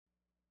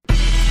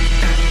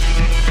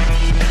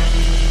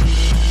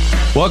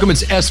Welcome,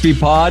 it's SV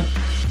Pod.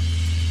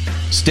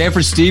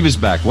 Stanford Steve is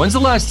back. When's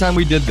the last time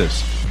we did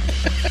this?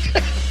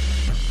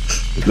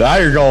 Now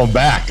you're going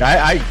back.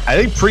 I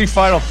think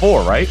pre-Final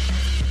Four, right?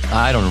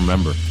 I don't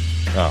remember.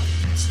 Oh.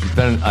 It's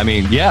been,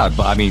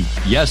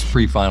 yes,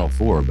 pre-Final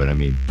Four, but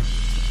New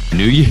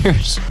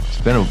Year's.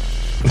 It's been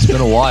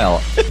a while.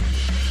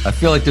 I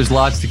feel like there's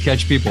lots to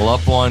catch people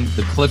up on.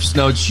 The Cliffs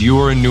Notes, you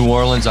were in New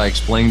Orleans. I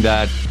explained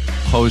that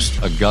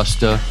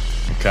post-Augusta.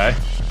 Okay.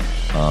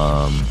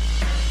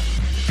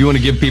 If you want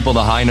to give people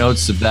the high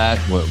notes of that,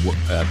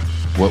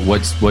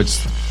 what's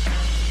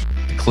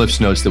the Cliffs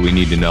Notes that we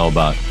need to know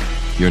about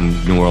your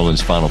New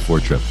Orleans Final Four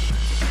trip?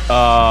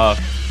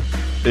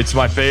 It's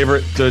my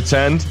favorite to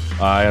attend.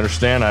 I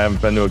understand. I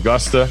haven't been to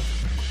Augusta.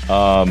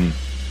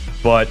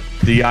 But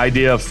the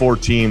idea of 4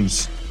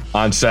 teams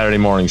on Saturday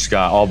morning,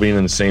 Scott, all being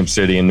in the same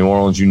city in New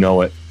Orleans, you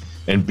know it,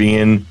 and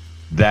being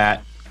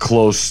that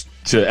close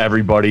to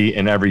everybody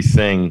and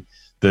everything,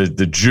 the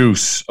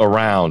juice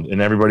around and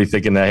everybody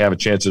thinking they have a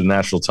chance at the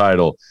national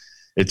title,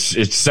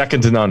 it's second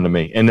to none to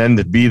me. And then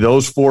to be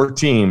those 4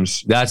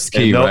 teams, that's the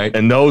key, right?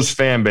 And those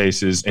fan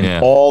bases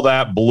and all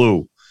that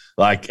blue,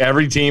 like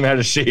every team had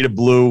a shade of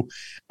blue,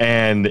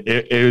 and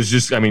it was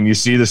just, you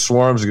see the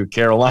swarms of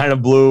Carolina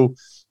blue.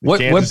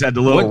 Kansas had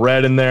the little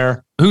red in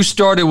there. Who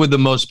started with the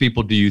most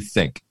people, do you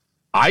think?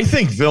 I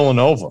think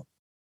Villanova.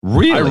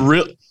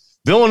 Really?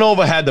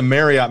 Villanova had the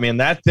Marriott, man.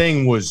 That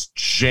thing was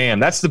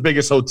jammed. That's the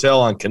biggest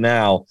hotel on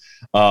Canal.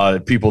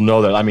 People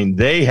know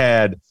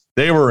that.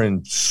 They were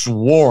in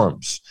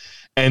swarms.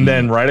 And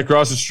then right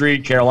across the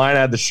street, Carolina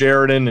had the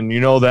Sheraton, and you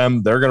know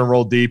them. They're going to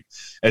roll deep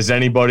as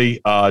anybody.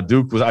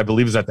 Duke was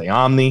at the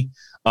Omni.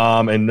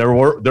 And there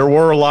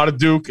were a lot of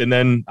Duke, and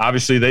then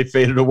obviously they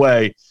faded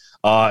away.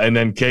 And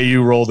then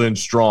KU rolled in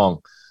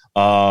strong.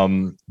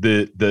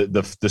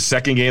 The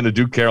second game, the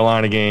Duke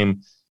Carolina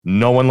game,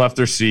 no one left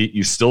their seat.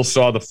 You still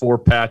saw the 4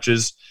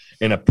 patches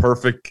in a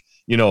perfect,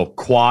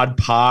 quad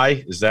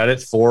pie. Is that it?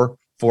 Four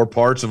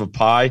parts of a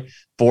pie,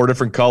 4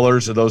 different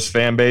colors of those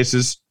fan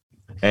bases.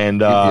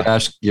 And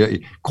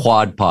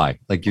quad pie.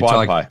 Like you're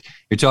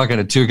talking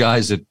to 2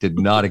 guys that did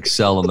not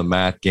excel in the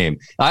math game.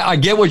 I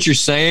get what you're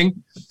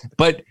saying,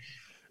 but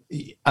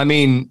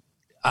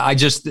I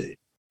just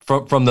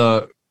from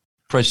the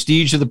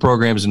prestige of the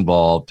programs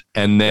involved,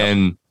 and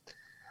then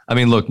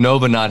look,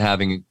 Nova not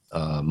having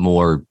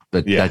more,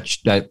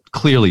 that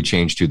clearly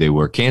changed who they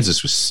were.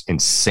 Kansas was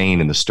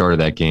insane in the start of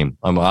that game.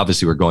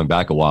 Obviously we're going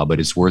back a while, but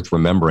it's worth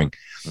remembering.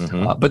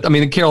 Mm-hmm. But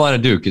the Carolina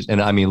Duke is,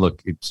 and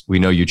look, we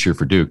know you cheer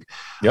for Duke.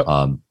 Yep.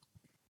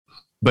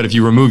 But if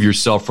you remove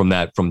yourself from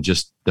that, from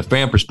just the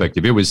fan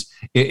perspective, it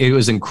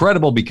was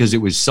incredible because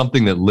it was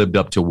something that lived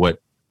up to what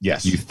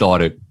you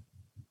thought it.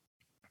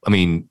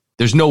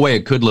 There's no way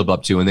it could live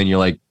up to, and then you're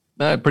like,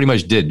 it pretty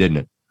much did, didn't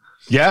it?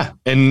 Yeah,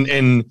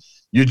 and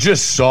you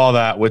just saw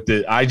that with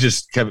I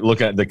just kept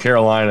looking at the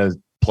Carolina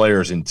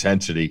players'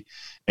 intensity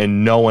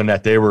and knowing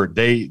that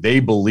they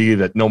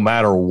believed that no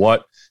matter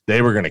what,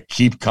 they were going to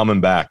keep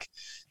coming back.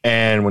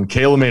 And when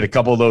Caleb made a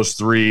couple of those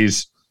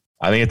threes,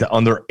 I think at the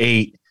under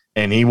 8,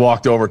 and he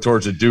walked over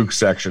towards the Duke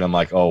section, I'm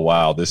like, oh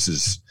wow, this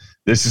is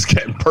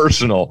getting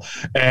personal,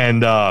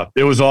 and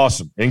it was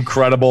awesome,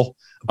 incredible.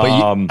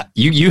 But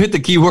you hit the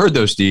key word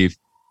though, Steve.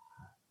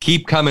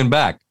 Keep coming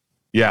back.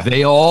 Yeah,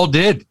 they all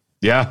did.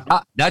 Yeah.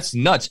 That's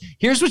nuts.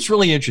 Here's what's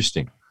really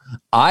interesting.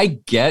 I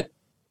get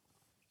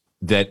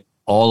that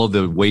all of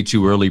the way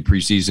too early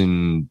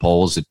preseason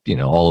polls that,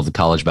 all of the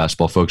college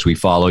basketball folks we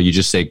follow, you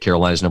just say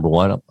Carolina's number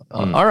 1.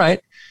 All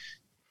right.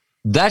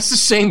 That's the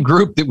same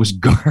group that was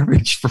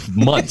garbage for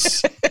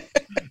months.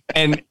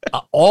 And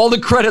all the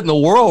credit in the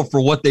world for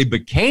what they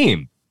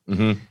became.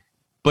 Mm-hmm.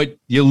 But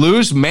you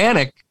lose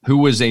Manic, who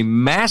was a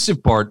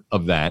massive part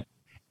of that.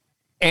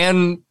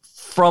 And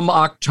from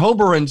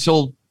October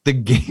until the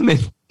game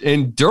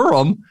in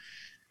Durham,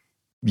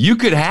 you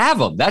could have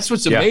them. That's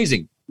what's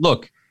amazing.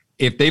 Look,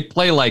 if they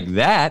play like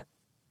that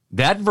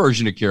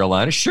version of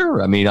Carolina,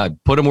 sure. I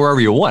put them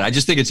wherever you want. I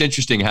just think it's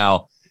interesting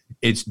how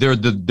they're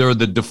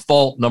the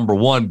default number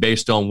 1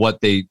 based on what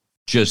they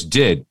just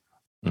did,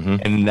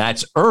 and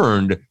that's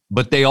earned.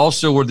 But they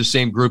also were the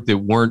same group that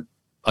weren't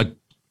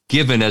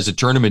given as a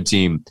tournament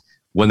team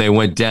when they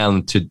went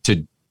down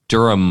to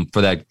Durham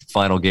for that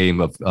final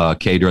game of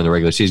K during the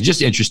regular season.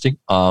 Just interesting.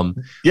 What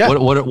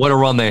a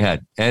run they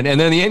had, and then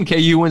the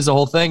NKU wins the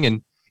whole thing.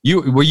 And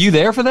were you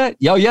there for that?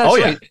 Yeah.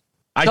 Right.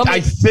 I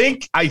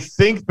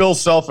think Bill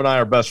Self and I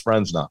are best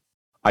friends now.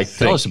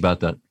 Tell us about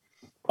that.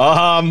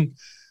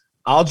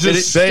 I'll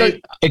just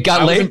say it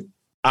got late.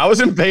 I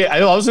was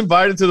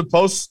invited to the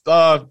post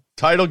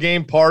title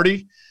game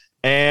party,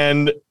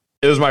 and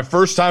it was my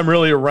first time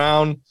really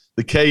around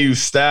the KU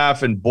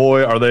staff, and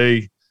boy, are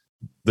they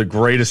the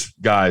greatest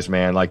guys,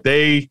 man.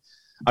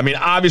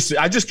 Obviously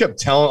I just kept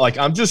telling,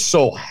 I'm just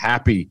so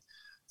happy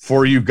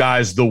for you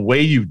guys, the way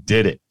you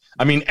did it.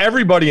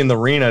 Everybody in the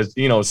arena,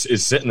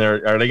 is sitting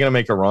there. Are they going to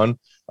make a run?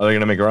 Are they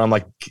going to make a run? I'm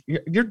like,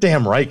 you're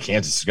damn right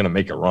Kansas is going to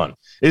make a run.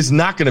 It's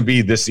not going to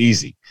be this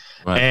easy.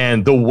 Right.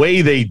 And the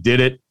way they did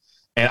it,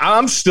 and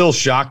I'm still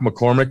shocked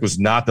McCormick was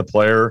not the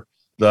player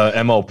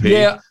the MOP.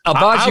 Yeah,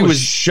 Abaji I was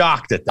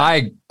shocked at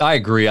that. I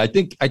agree. I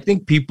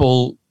think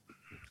people,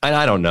 and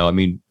I don't know. I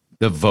mean,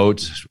 the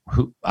votes.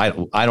 I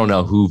don't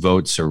know who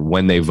votes or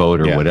when they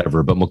vote or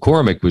whatever. But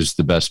McCormick was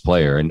the best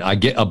player, and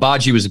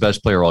Abaji was the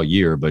best player all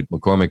year. But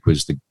McCormick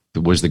was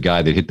the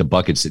guy that hit the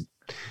buckets that,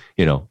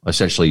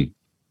 essentially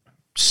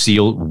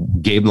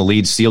gave him the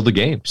lead, sealed the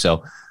game.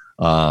 So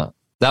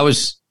that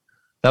was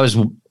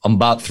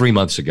about 3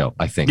 months ago,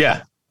 I think.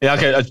 Yeah.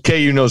 Okay.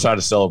 KU knows how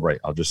to celebrate.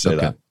 I'll just say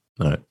that.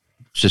 All right.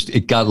 It's just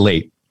it got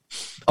late.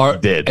 Or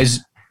it did.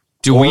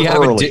 We have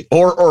early,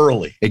 or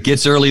early? It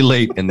gets early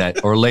late in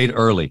that, or late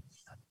early.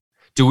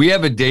 Do we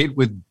have a date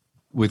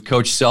with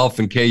Coach Self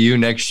and KU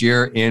next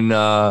year in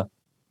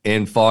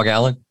Fog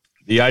Allen?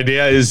 The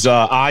idea is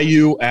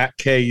IU at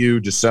KU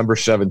December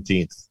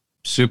 17th.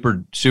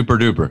 Super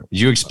duper. Did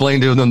you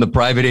explain to them the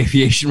private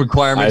aviation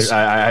requirements?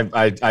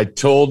 I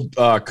told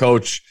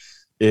Coach,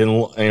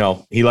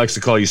 he likes to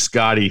call you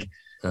Scotty.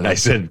 And I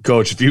said,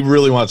 Coach, if you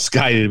really want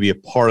Scotty to be a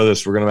part of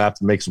this, we're going to have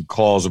to make some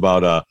calls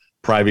about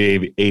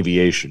private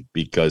aviation,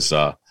 because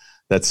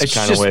that's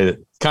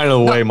kind of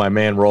the way my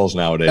man rolls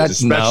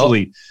nowadays,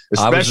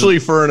 especially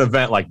for an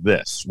event like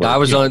this. I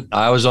was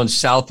on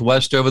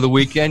Southwest over the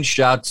weekend.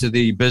 Shout to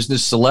the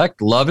Business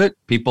Select. Love it.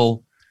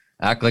 People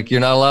act like you're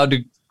not allowed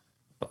to.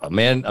 A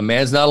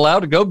man's not allowed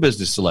to go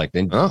Business Select,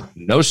 and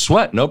no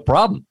sweat, no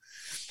problem.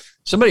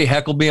 Somebody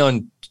heckled me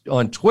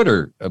on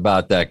Twitter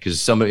about that, because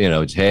somebody,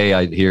 it's, hey,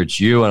 I hear it's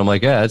you, and I'm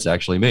like, yeah, that's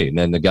actually me. And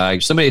then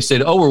somebody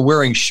said, oh, we're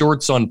wearing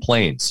shorts on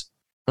planes.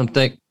 I'm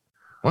thinking,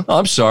 oh,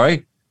 I'm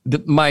sorry,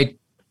 the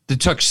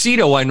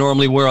tuxedo I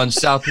normally wear on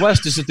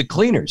Southwest is at the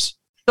cleaners.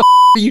 What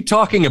the are you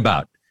talking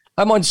about?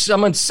 I'm on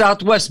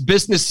Southwest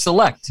Business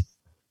Select.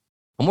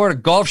 I'm wearing a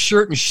golf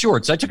shirt and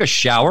shorts. I took a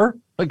shower.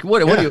 Like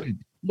what? What?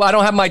 Well, I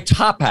don't have my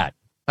top hat.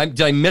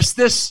 Did I miss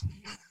this?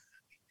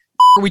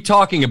 What are we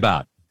talking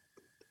about?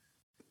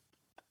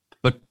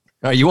 But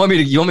you want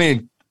me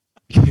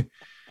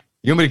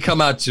to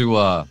come out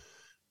to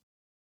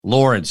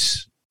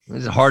Lawrence?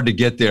 It's hard to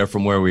get there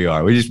from where we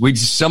are. We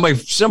just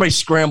somebody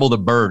scrambled a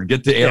bird,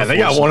 get the air. Yeah, they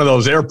got one of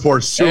those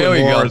airports too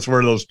in Lawrence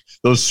where those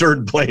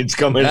certain planes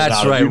come in.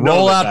 That's right.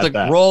 Roll out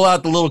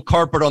the little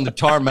carpet on the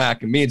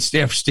tarmac, and me and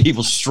Stanford Steve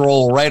will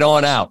stroll right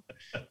on out.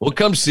 We'll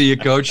come see you,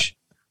 Coach.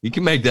 You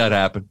can make that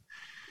happen.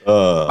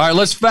 All right,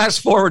 let's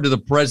fast forward to the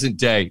present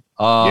day.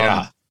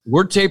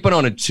 We're taping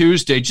on a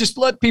Tuesday. Just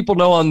let people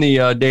know on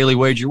the Daily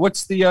Wager,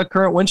 what's the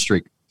current win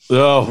streak?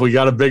 Oh, we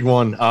got a big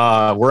one.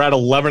 We're at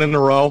 11 in a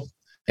row.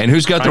 And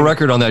who's got the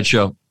record on that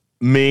show?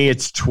 Me.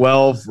 It's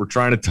 12. We're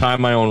trying to tie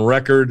my own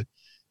record.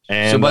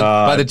 And so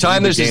by the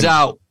time this is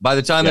out,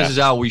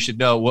 we should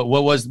know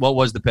what was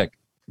the pick?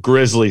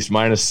 Grizzlies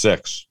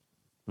 -6.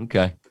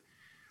 Okay.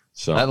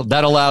 So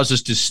that allows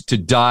us to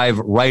dive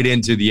right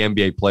into the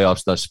NBA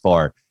playoffs thus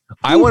far.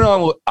 I went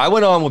on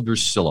with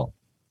Russillo.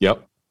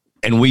 Yep.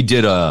 And we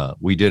did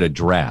a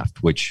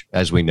draft, which,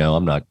 as we know,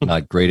 I'm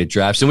not great at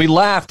drafts. And we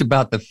laughed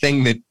about the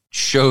thing that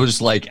shows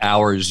like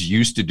ours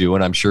used to do.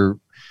 And I'm sure,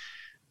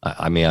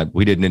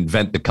 we didn't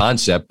invent the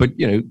concept, but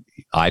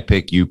I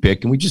pick, you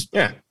pick, and we just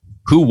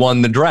who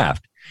won the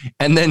draft.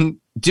 And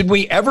then did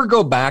we ever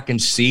go back and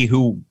see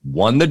who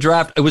won the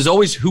draft? It was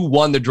always who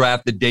won the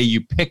draft the day you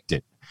picked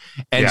it.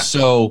 And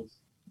so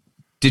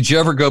did you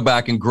ever go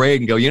back and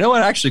grade and go, you know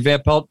what, actually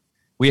Van Pelt,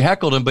 we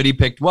heckled him, but he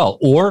picked well.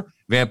 Or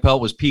Van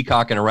Pelt was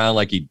peacocking around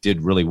like he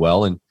did really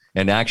well, and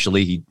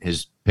actually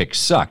his pick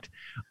sucked.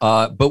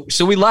 But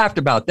so we laughed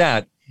about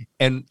that.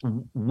 And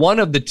one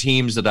of the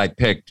teams that I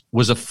picked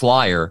was a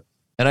flyer,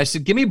 and I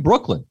said, give me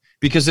Brooklyn,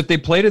 because if they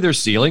play to their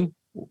ceiling,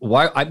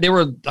 I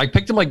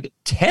picked them like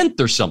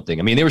 10th or something.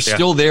 I mean, they were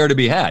still there to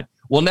be had.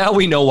 Well, now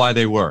we know why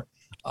they were.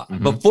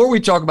 Before we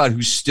talk about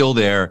who's still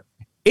there,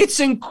 it's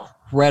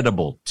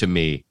incredible to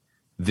me,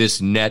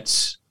 this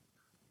Nets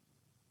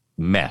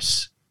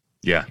mess.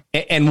 Yeah.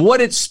 And what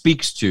it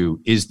speaks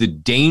to is the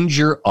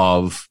danger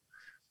of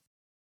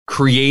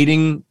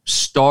creating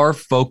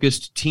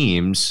star-focused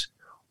teams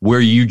where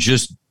you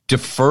just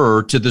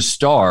defer to the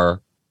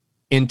star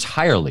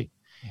entirely.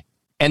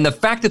 And the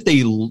fact that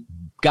they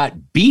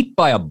got beat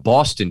by a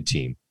Boston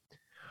team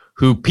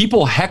who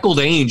people heckled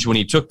Ainge when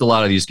he took a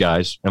lot of these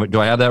guys. Do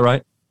I have that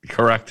right?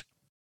 Correct.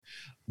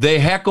 They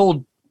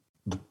heckled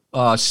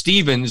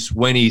Stevens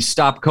when he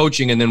stopped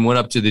coaching and then went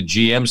up to the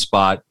GM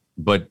spot,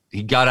 but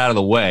he got out of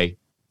the way,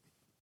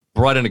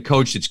 brought in a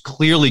coach that's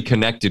clearly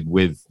connected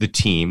with the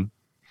team.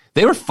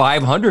 They were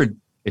 500.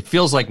 It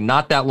feels like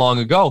not that long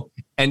ago.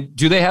 And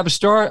do they have a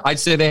star? I'd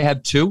say they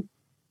have two.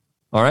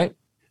 All right.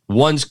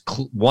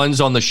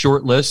 One's on the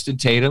short list in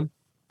Tatum.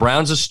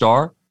 Brown's a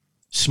star.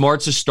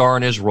 Smart's a star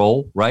in his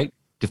role, right?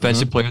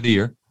 Defensive Player of the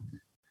Year.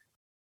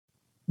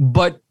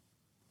 But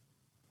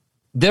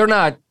they're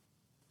not,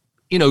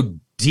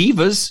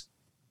 divas.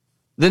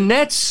 The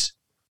Nets,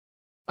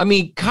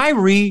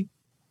 Kyrie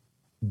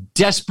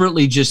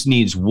desperately just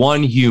needs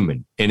one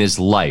human in his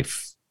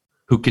life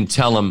who can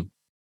tell him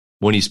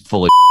when he's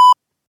full of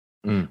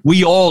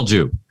We all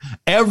do.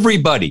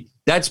 Everybody.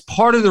 That's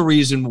part of the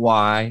reason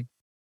why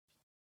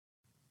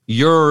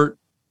you're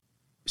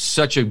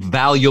such a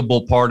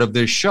valuable part of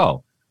this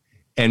show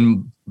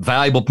and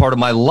valuable part of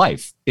my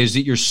life is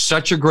that you're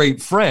such a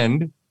great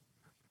friend.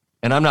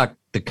 And I'm not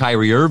the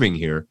Kyrie Irving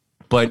here,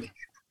 but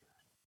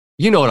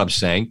you know what I'm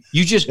saying?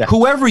 You just,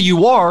 whoever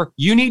you are,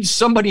 you need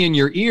somebody in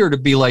your ear to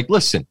be like,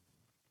 listen,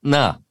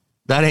 nah,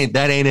 that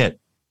ain't it.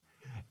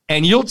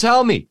 And you'll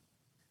tell me.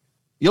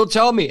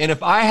 And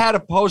if I had a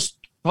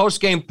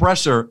post-game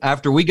presser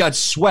after we got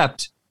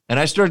swept and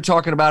I started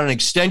talking about an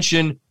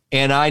extension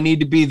and I need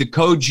to be the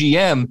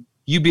co-GM,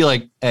 you'd be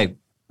like, hey,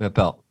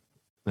 pal,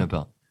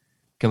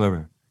 come over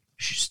here.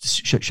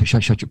 Shut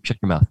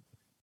your mouth.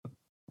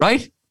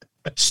 Right?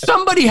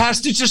 Somebody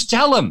has to just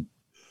tell him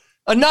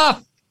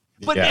enough.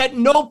 But at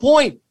no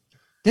point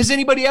does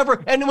anybody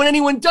ever, and when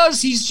anyone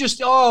does, he's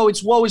just,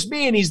 it's woe is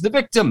me, and he's the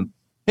victim.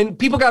 And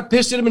people got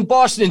pissed at him in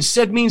Boston and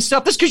said mean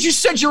stuff. That's because you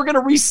said you were going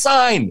to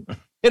re-sign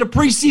at a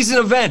preseason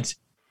event.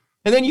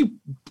 And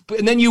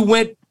then you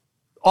went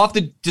off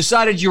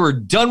decided you were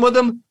done with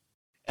him,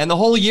 and the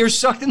whole year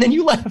sucked, and then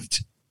you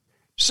left.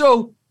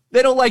 So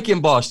they don't like you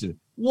in Boston.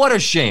 What a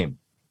shame.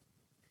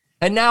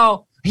 And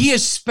now he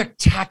is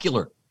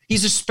spectacular.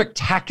 He's a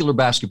spectacular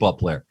basketball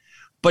player.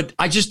 But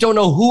I just don't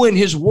know who in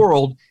his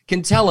world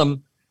can tell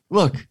him,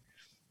 look,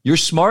 you're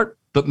smart,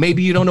 but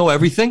maybe you don't know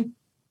everything.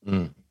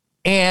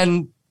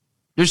 And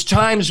there's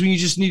times when you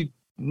just need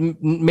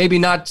maybe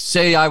not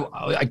say, I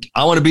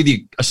want to be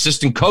the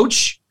assistant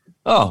coach.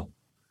 Oh,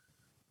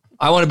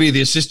 I want to be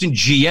the assistant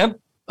GM.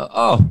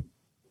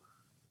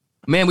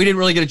 Man, we didn't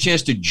really get a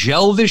chance to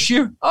gel this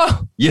year.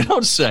 Oh, you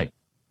don't say.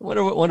 I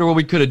wonder what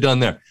we could have done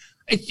there.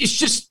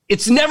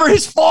 It's never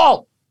his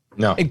fault.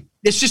 No.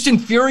 It's just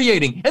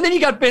infuriating. And then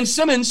you got Ben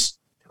Simmons,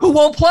 who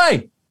won't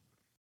play.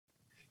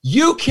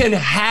 You can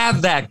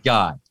have that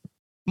guy.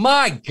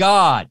 My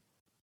God.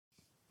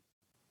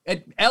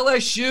 At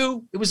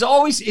LSU, there was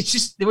always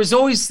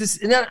this.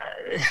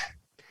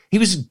 He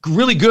was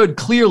really good,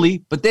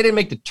 clearly, but they didn't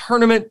make the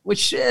tournament,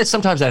 which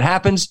sometimes that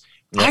happens.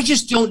 Yeah. I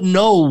just don't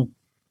know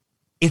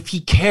if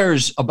he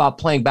cares about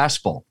playing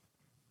basketball.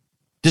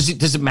 Does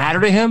it matter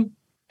to him?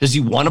 Does he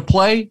want to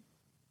play?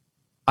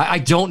 I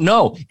don't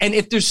know. And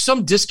if there's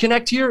some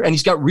disconnect here and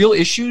he's got real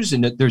issues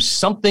and that there's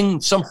some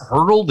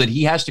hurdle that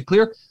he has to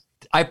clear,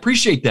 I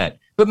appreciate that.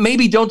 But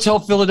maybe don't tell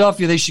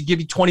Philadelphia they should give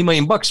you $20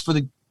 million for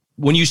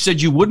when you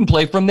said you wouldn't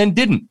play for them, then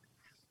didn't.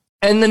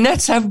 And the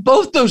Nets have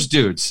both those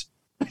dudes.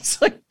 It's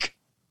like,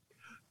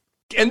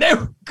 and they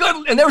were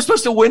good, and they were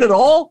supposed to win it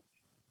all.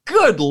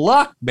 Good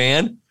luck,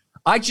 man.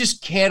 I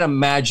just can't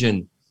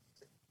imagine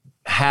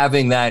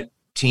having that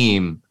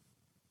team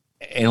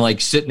and like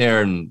sitting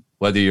there and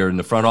whether you're in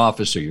the front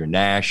office or you're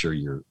Nash or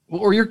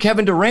you're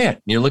Kevin Durant,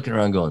 and you're looking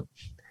around going,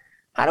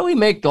 how do we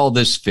make all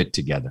this fit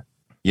together?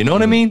 You know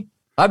what I mean?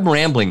 I'm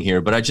rambling here,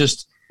 but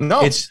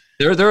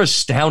they're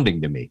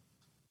astounding to me.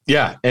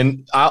 Yeah,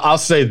 and I'll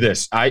say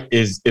this: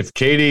 if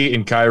Katie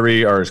and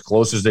Kyrie are as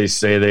close as they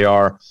say they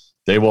are,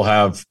 they will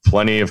have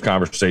plenty of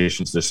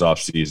conversations this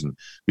offseason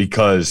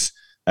because,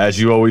 as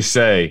you always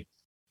say,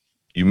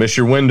 you miss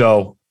your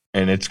window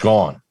and it's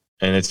gone,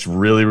 and it's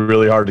really,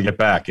 really hard to get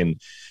back. And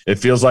it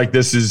feels like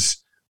this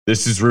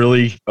is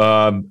really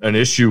an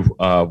issue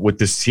with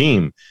this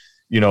team,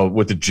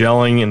 with the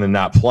gelling and the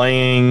not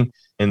playing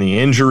and the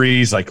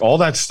injuries, like all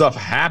that stuff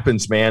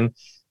happens, man,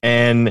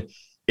 and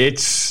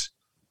it's.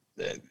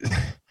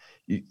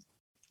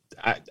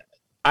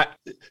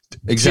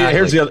 Exactly.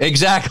 Here's the other,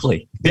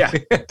 exactly. Yeah.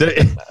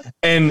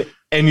 And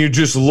you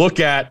just look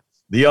at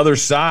the other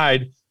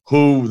side,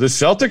 who the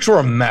Celtics were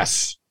a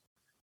mess.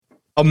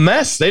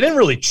 They didn't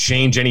really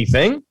change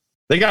anything.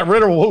 They got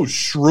rid of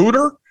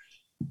Schroeder,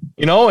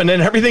 and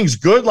then everything's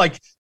good.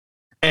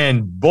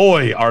 And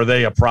boy, are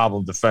they a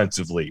problem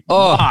defensively.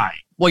 Oh, my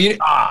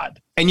God.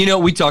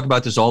 And we talk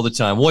about this all the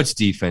time. What's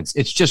defense?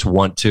 It's just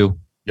want to.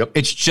 Yep.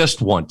 It's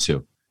just want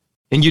to.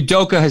 And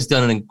Udoka has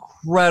done an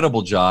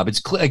incredible job.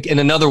 It's in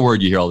another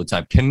word you hear all the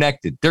time,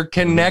 connected. They're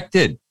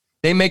connected.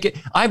 They make it.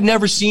 I've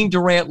never seen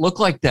Durant look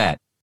like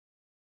that.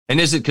 And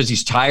is it because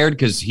he's tired?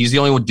 Because he's the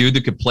only one dude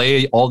that could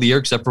play all the year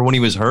except for when he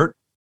was hurt,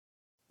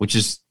 which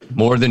is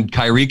more than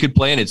Kyrie could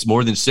play, and it's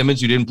more than Simmons,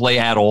 who didn't play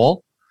at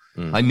all.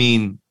 I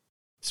mean,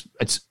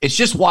 it's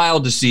just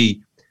wild to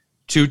see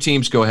two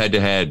teams go head to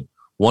head,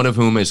 one of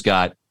whom has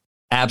got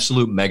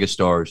absolute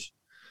megastars.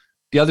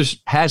 The other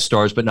has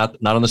stars, but not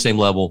on the same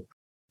level.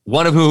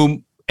 One of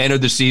whom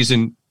entered the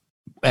season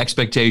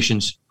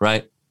expectations,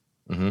 right?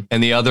 Mm-hmm.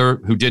 And the other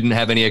who didn't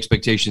have any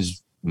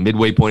expectations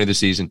midway point of the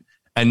season.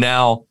 And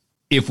now,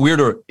 if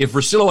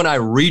Russillo and I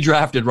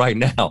redrafted right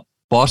now,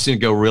 Boston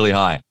would go really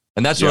high.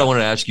 And that's what I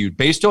wanted to ask you.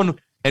 Based on,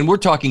 and we're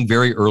talking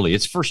very early,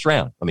 it's first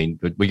round. I mean,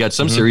 we got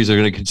some series that are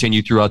going to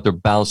continue throughout the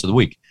balance of the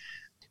week.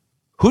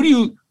 Who do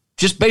you,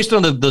 just based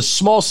on the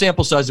small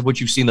sample size of what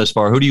you've seen thus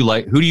far, who do you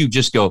like? Who do you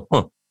just go,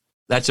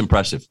 that's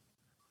impressive?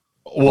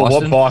 Well,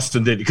 Boston? What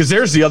Boston did, because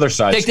there's the other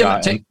side.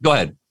 Go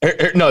ahead.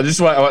 No, this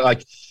is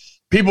what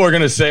people are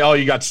going to say. Oh,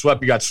 you got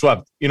swept.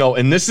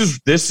 And this is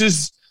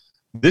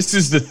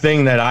the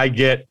thing that I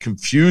get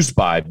confused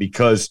by,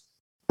 because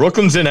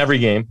Brooklyn's in every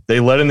game. They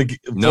led in the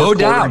no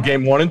doubt in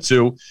game 1 and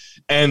 2,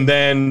 and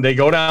then they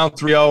go down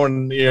 3-0,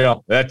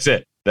 and that's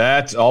it.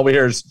 That's all we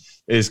hear is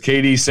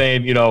KD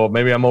saying,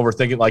 maybe I'm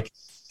overthinking. Like,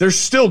 there's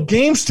still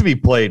games to be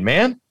played,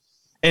 man.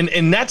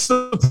 And that's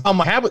the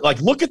problem I have.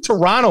 Like, look at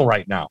Toronto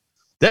right now.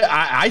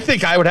 I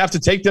think I would have to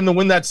take them to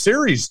win that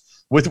series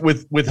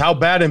with how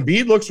bad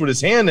Embiid looks with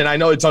his hand. And I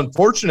know it's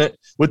unfortunate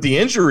with the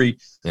injury,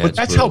 but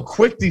that's brutal. How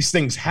quick these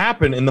things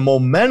happen, and the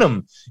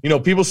momentum.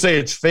 People say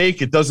it's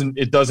fake. It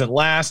doesn't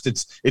last.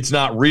 It's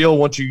not real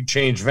once you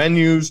change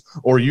venues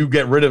or you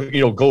get rid of,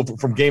 go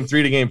from game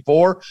 3 to game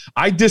 4.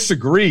 I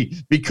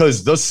disagree,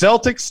 because the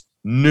Celtics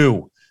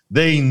knew.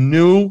 They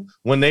knew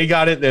when they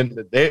got it,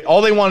 and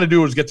all they wanted to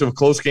do was get to a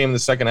close game in the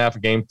second half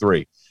of game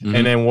 3. Mm-hmm.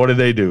 And then what did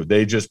they do?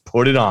 They just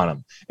put it on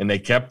them, and they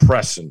kept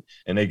pressing,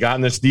 and they got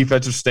in this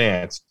defensive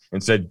stance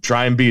and said,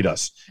 try and beat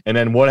us. And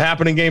then what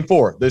happened in game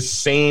 4? The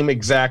same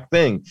exact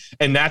thing.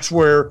 And that's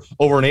where,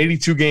 over an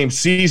 82-game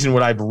season,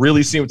 what I've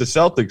really seen with the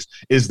Celtics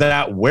is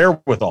that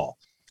wherewithal.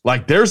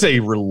 Like, there's a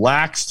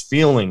relaxed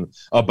feeling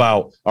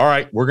about, all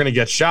right, we're going to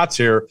get shots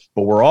here,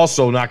 but we're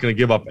also not going to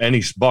give up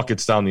any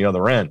buckets down the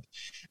other end.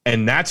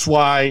 And that's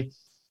why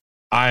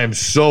I am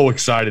so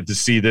excited to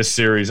see this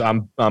series.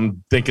 I'm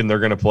thinking they're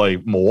going to play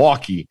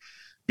Milwaukee,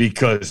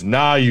 because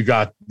now you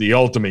got the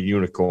ultimate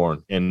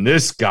unicorn. And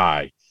this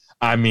guy,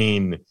 I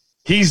mean,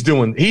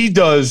 he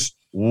does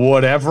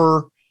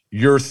whatever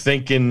you're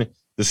thinking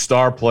the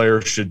star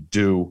player should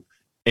do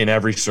in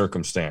every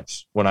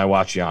circumstance. When I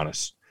watch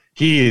Giannis,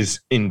 he is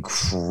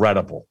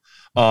incredible.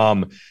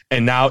 And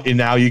now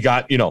you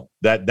got,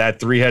 that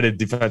 3-headed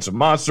defensive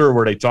monster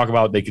where they talk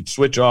about they could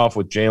switch off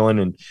with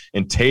Jalen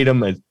and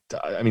Tatum. And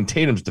I mean,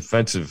 Tatum's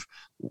defensive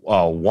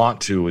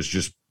want to is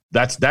just,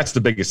 that's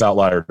the biggest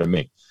outlier to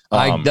me.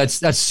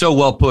 That's so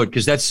well put,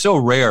 because that's so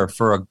rare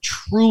for a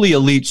truly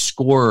elite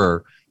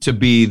scorer to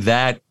be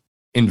that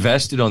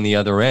invested on the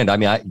other end. I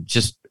mean,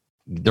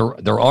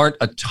 there aren't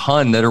a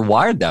ton that are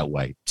wired that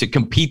way to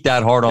compete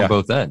that hard on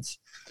both ends.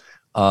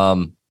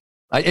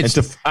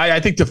 I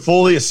think to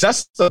fully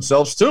assess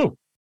themselves too.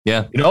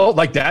 Yeah.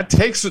 Like that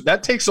takes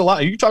a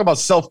lot. You talk about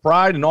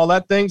self-pride and all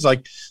that things,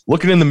 like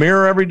looking in the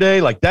mirror every day,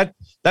 like that's,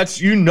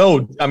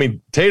 I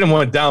mean, Tatum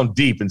went down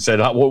deep and said,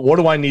 what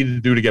do I need to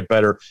do to get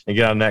better and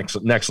get on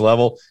next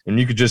level? And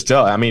you could just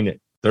tell, I mean,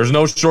 there's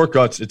no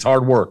shortcuts. It's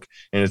hard work,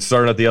 and it's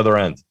starting at the other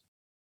end.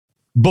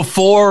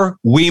 Before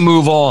we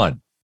move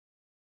on,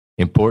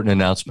 important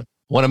announcement.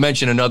 I want to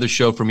mention another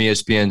show from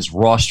ESPN's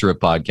roster of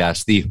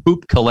podcasts, The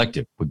Hoop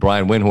Collective with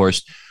Brian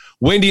Windhorst.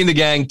 Wendy and the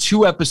gang,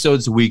 2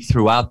 episodes a week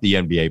throughout the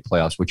NBA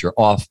playoffs, which are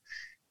off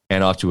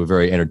to a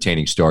very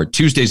entertaining start.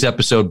 Tuesday's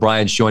episode,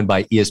 Brian's joined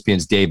by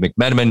ESPN's Dave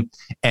McMenamin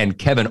and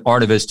Kevin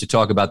Arnavas to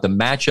talk about the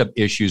matchup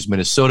issues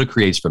Minnesota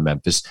creates for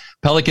Memphis.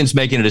 Pelicans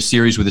making it a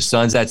series with the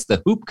Suns. That's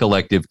The Hoop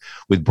Collective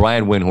with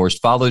Brian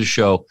Windhorst. Follow the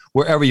show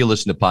wherever you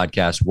listen to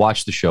podcasts.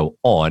 Watch the show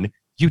on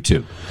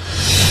YouTube.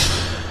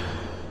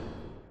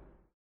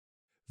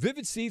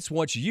 Vivid Seats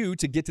wants you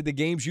to get to the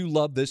games you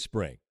love this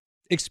spring.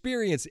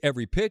 Experience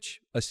every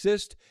pitch,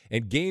 assist,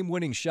 and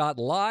game-winning shot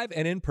live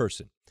and in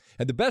person.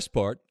 And the best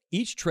part,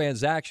 each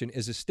transaction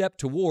is a step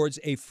towards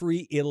a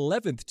free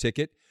 11th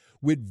ticket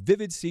with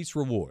Vivid Seats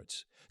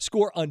rewards.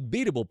 Score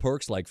unbeatable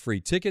perks like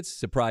free tickets,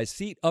 surprise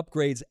seat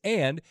upgrades,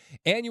 and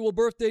annual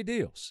birthday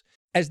deals.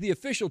 As the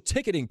official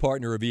ticketing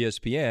partner of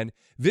ESPN,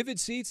 Vivid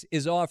Seats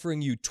is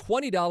offering you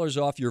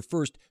 $20 off your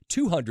first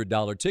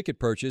 $200 ticket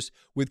purchase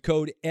with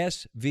code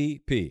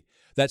SVP.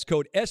 That's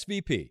code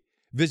SVP.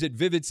 Visit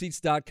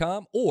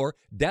vividseats.com or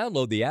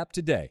download the app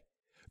today.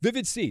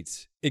 Vivid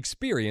Seats.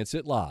 Experience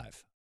it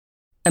live.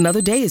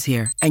 Another day is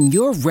here, and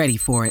you're ready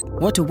for it.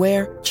 What to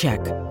wear? Check.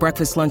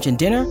 Breakfast, lunch, and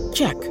dinner?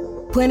 Check.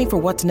 Planning for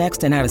what's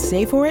next and how to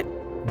save for it?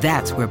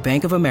 That's where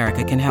Bank of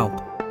America can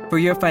help. For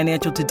your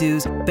financial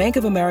to-dos, Bank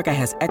of America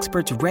has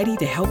experts ready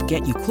to help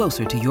get you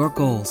closer to your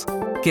goals.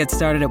 Get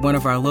started at one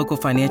of our local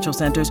financial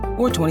centers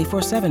or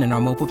 24/7 in our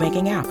mobile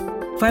banking app.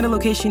 Find a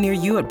location near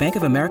you at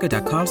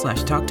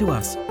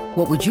bankofamerica.com/talktous.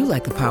 What would you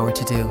like the power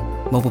to do?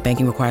 Mobile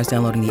banking requires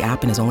downloading the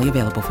app and is only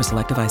available for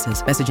select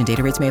devices. Message and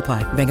data rates may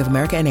apply. Bank of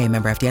America N.A.,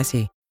 member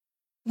FDIC.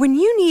 When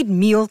you need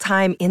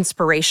mealtime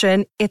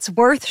inspiration, it's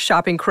worth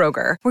shopping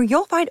Kroger, where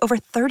you'll find over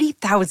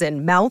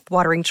 30,000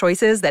 mouth-watering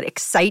choices that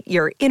excite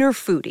your inner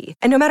foodie.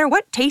 And no matter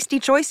what tasty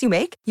choice you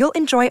make, you'll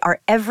enjoy our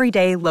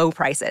everyday low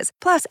prices,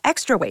 plus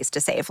extra ways to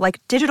save,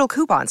 like digital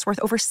coupons worth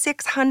over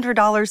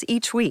 $600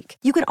 each week.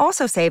 You can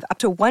also save up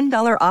to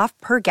 $1 off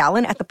per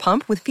gallon at the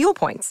pump with fuel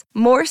points.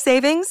 More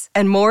savings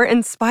and more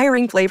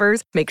inspiring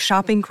flavors make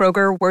shopping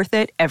Kroger worth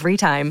it every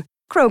time.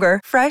 Kroger,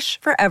 fresh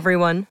for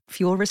everyone.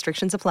 Fuel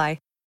restrictions apply.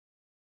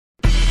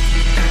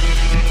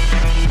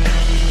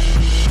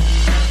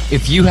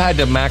 If you had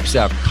to max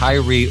out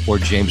Kyrie or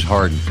James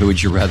Harden, who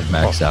would you rather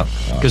max out?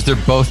 Because they're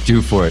both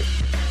due for it.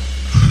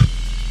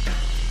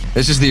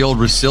 This is the old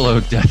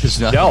Russillo death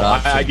is not an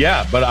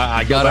option. But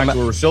I go back to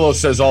what Russillo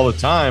says all the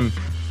time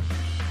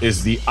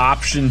is the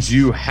options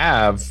you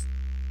have.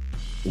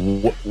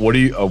 What are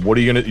you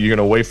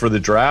gonna wait for the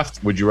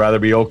draft? Would you rather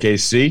be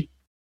OKC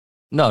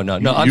No.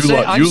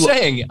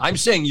 I'm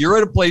saying you're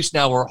at a place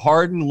now where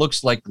Harden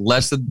looks like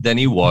less than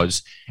he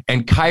was,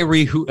 and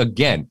Kyrie, who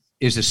again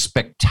is a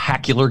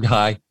spectacular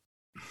guy,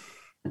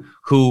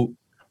 who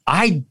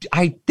I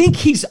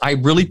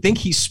really think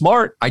he's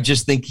smart. I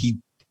just think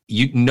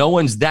no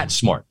one's that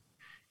smart,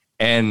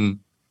 and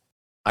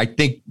I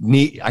think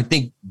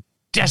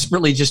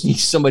desperately just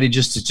needs somebody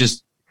just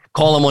to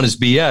call him on his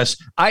BS.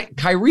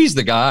 Kyrie's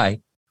the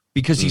guy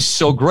because he's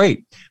so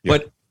great, yeah.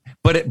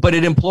 but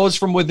it implodes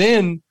from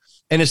within.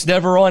 And it's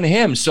never on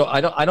him. So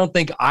I don't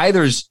think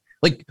either's,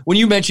 like when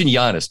you mentioned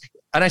Giannis,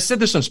 and I said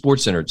this on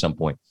SportsCenter at some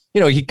point,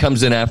 he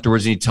comes in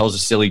afterwards and he tells a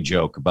silly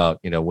joke about,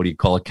 what do you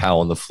call a cow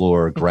on the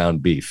floor,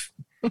 ground beef.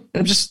 And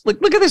I'm just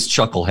like, look at this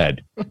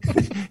chucklehead.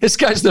 This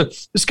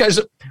guy's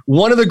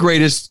one of the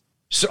greatest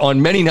on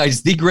many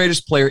nights, the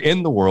greatest player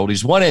in the world.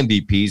 He's won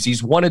MVPs.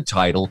 He's won a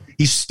title.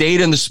 He's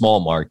stayed in the small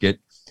market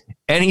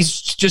and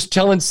he's just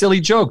telling silly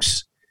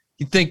jokes.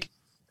 You think,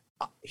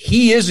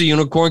 he is a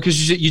unicorn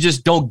because you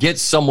just don't get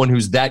someone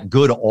who's that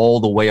good all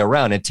the way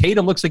around. And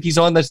Tatum looks like he's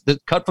on the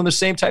cut from the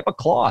same type of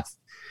cloth.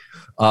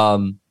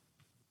 I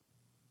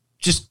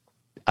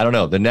don't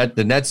know. The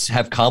Nets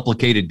have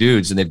complicated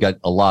dudes, and they've got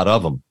a lot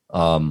of them.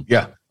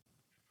 Yeah.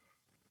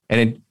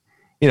 And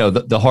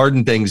the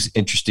Harden thing's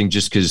interesting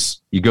just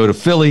because you go to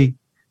Philly,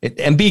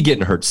 Embiid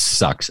getting hurt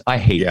sucks. I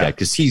hate that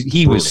because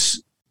he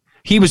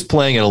was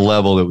playing at a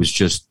level that was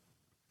just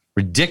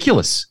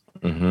ridiculous.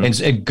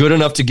 Mm-hmm. And good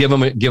enough to give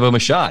him a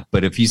shot.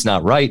 But if he's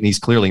not right, and he's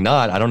clearly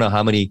not, I don't know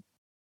how many.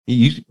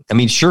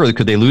 Sure,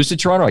 could they lose to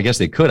Toronto? I guess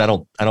they could. I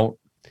don't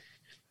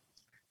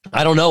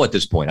know at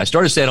this point. I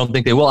started to say I don't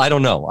think they will. I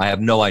don't know. I have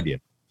no idea.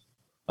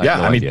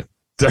 Idea.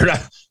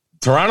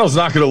 Toronto's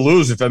not going to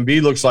lose if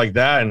Embiid looks like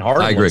that and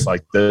Harden looks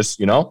like this.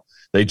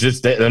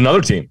 They're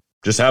another team.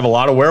 Just have a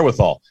lot of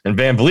wherewithal. And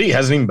Van Vliet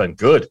hasn't even been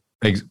good.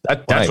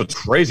 That's what's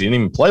crazy. He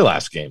didn't even play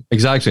last game.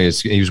 Exactly.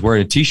 He was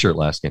wearing a T-shirt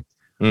last game.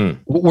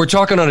 We're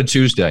talking on a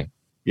Tuesday.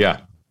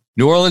 Yeah.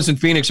 New Orleans and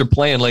Phoenix are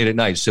playing late at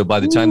night. So by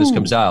the time this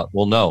comes out,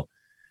 we'll know.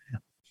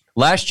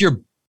 Last year,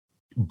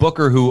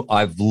 Booker, who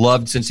I've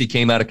loved since he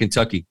came out of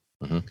Kentucky,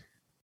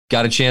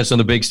 got a chance on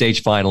the big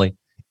stage finally.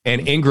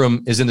 And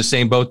Ingram is in the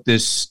same boat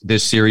this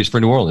series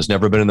for New Orleans.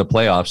 Never been in the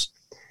playoffs.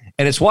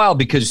 And it's wild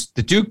because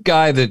the Duke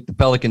guy that the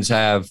Pelicans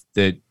have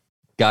that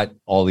got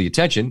all the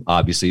attention,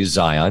 obviously, is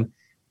Zion.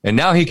 And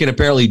now he can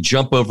apparently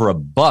jump over a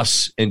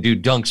bus and do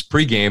dunks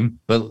pregame,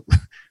 but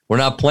we're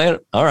not playing.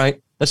 All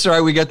right. That's all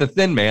right. We got the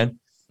thin man.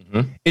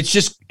 Mm-hmm.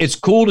 It's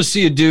cool to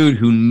see a dude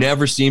who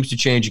never seems to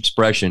change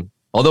expression.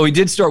 Although he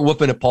did start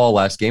whooping at Paul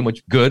last game,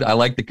 which good. I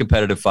like the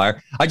competitive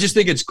fire. I just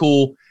think it's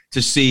cool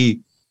to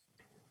see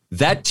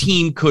that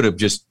team could have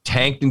just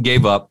tanked and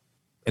gave up,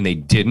 and they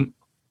didn't.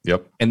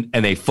 Yep. And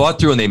they fought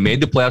through and they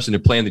made the playoffs, and they're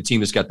playing the team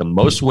that's got the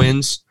most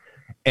wins.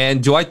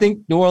 And do I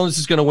think New Orleans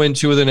is going to win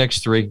 2 of the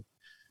next 3?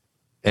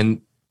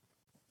 And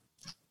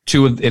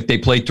 2 if they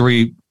play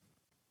 3,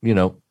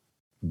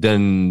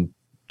 then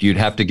you'd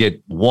have to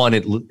get 1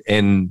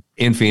 in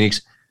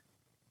Phoenix.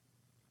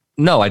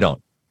 No, I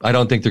don't. I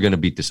don't think they're going to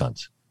beat the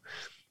Suns.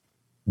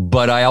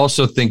 But I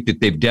also think that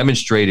they've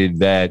demonstrated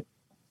that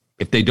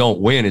if they don't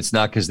win, it's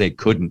not because they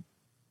couldn't. You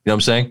know what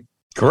I'm saying?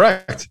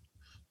 Correct.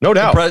 No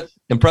doubt.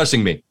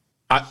 Impressing me.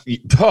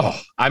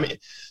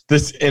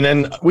 This, and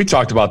then we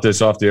talked about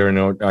this off the air.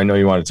 I know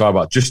you want to talk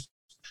about just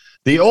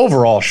the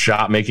overall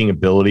shot making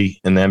ability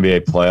in the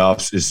NBA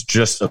playoffs is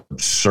just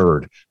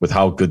absurd with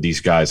how good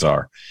these guys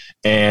are.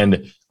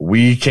 And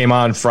we came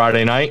on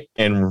Friday night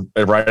and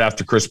right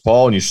after Chris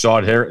Paul, and you saw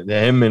it here,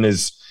 him in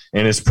his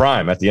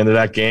prime. At the end of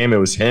that game, it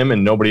was him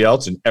and nobody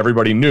else, and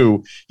everybody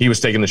knew he was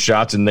taking the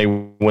shots and they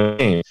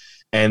win.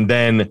 And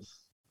then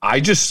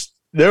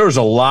there was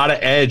a lot of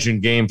edge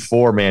in game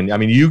 4, man. I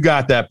mean, you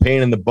got that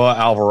pain in the butt,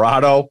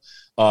 Alvarado.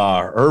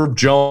 Herb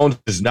Jones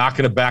is not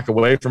going to back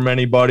away from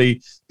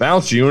anybody.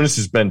 Valanciunas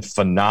has been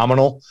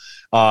phenomenal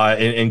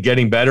in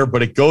getting better,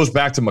 but it goes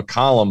back to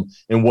McCollum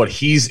and what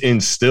he's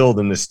instilled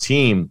in this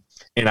team.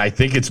 And I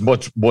think it's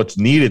what's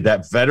needed,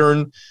 that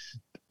veteran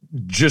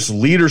just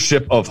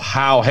leadership of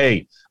how,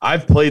 hey,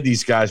 I've played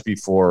these guys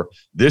before.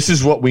 This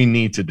is what we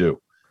need to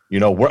do.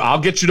 I'll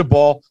get you the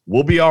ball.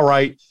 We'll be all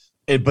right.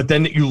 But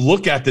then you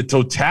look at the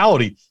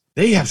totality.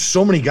 They have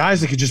so many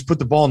guys that could just put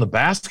the ball in the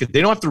basket. They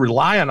don't have to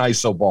rely on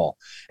ISO ball.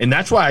 And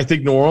that's why I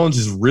think New Orleans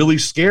is really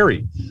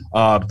scary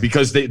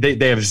because they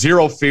have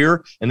zero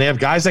fear, and they have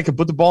guys that can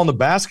put the ball in the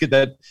basket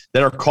that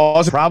are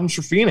causing problems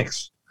for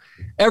Phoenix.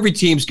 Every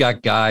team's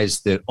got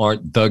guys that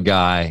aren't the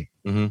guy.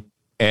 Mm-hmm.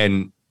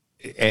 And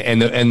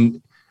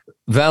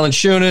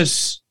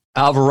Valanciunas,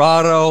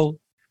 Alvarado.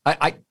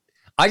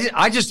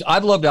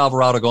 I've loved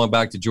Alvarado going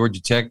back to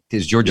Georgia Tech,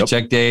 his Georgia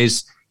Tech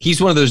days. He's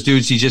one of those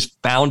dudes. He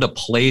just found a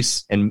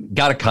place and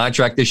got a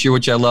contract this year,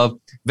 which I love.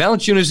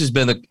 Valanciunas has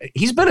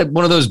been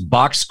one of those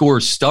box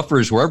score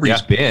stuffers wherever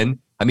he's been.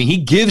 I mean,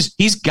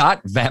 he's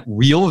got that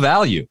real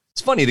value.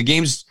 It's funny. The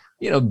game's,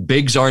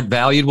 bigs aren't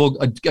valued. Well,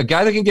 a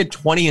guy that can get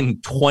 20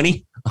 and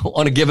 20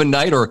 on a given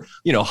night, or,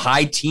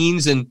 high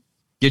teens and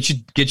get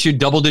you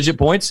double digit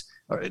points.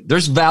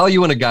 There's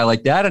value in a guy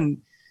like that. And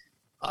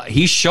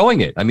he's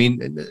showing it. I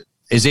mean,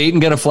 is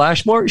Aiden going to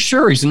flash more?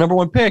 Sure, he's the number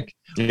one pick.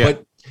 Yeah.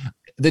 But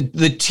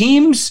the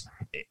teams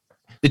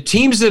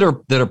that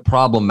are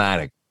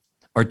problematic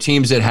are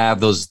teams that have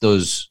those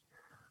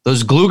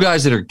glue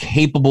guys that are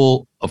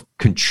capable of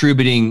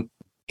contributing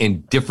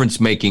in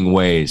difference-making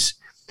ways.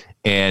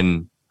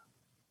 And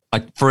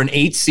for an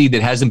 8 seed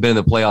that hasn't been in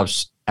the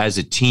playoffs as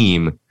a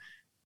team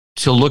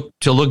to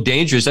look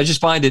dangerous, I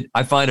find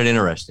it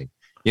interesting.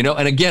 You know,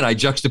 and again, I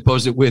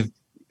juxtapose it with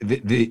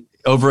the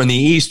over in the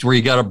East where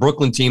you got a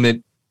Brooklyn team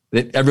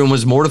that everyone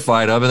was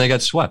mortified of and they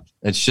got swept.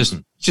 It's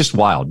just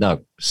wild.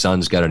 No,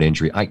 Suns got an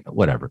injury.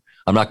 Whatever.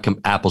 I'm not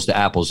apples to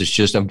apples. It's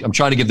just I'm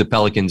trying to give the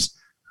Pelicans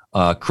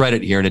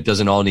credit here, and it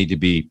doesn't all need to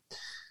be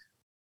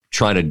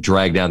trying to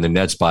drag down the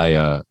Nets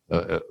by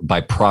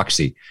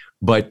proxy.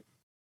 But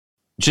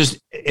just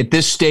at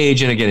this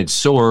stage, and again, it's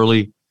so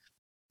early.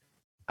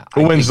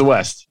 Who wins the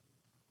West?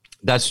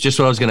 That's just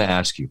what I was going to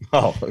ask you.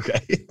 Oh, okay.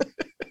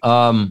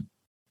 I'm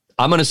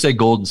going to say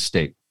Golden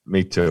State.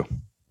 Me too.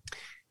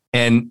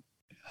 And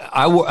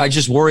I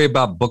just worry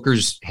about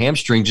Booker's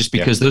hamstring just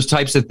because those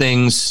types of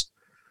things,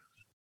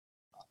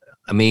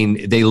 I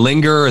mean, they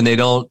linger and they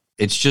don't,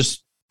 it's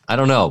just, I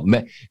don't know.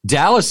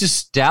 Dallas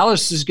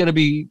is going to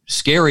be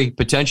scary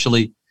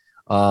potentially.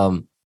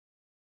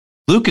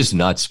 Luke is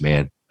nuts,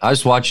 man. I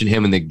was watching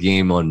him in the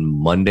game on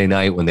Monday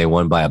night when they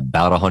won by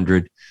about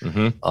 100.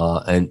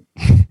 And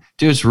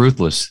dude's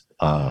ruthless.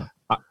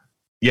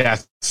 Yeah.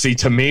 See,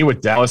 to me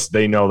with Dallas,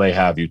 they know they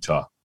have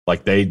Utah.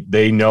 Like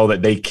they know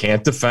that they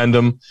can't defend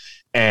him,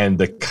 and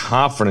the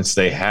confidence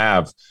they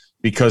have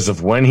because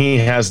of when he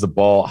has the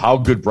ball, how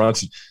good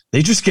Brunson,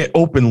 they just get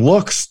open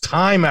looks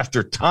time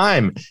after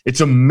time.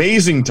 It's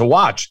amazing to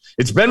watch.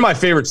 It's been my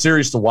favorite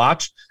series to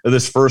watch of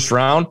this first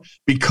round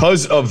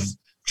because of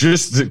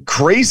just the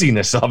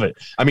craziness of it.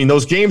 I mean,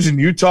 those games in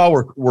Utah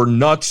were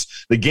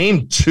nuts. The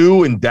game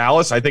 2 in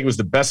Dallas, I think, was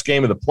the best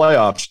game of the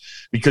playoffs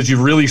because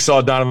you really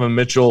saw Donovan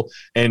Mitchell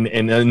and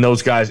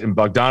those guys and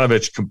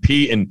Bogdanovich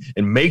compete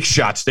and make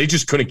shots. They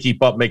just couldn't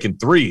keep up making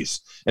threes.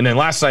 And then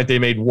last night they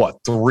made what,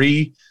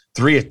 three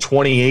at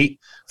 28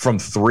 from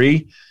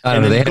 3. I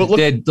don't know.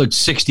 They had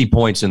 60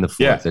 points in the fourth.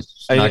 Yeah.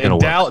 That's not going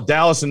to work.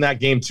 Dallas in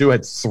that game too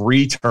had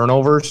 3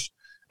 turnovers.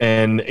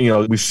 And, you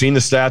know, we've seen the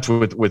stats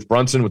with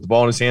Brunson with the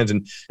ball in his hands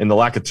and the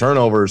lack of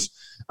turnovers.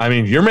 I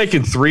mean, you're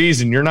making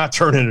threes and you're not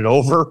turning it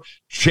over.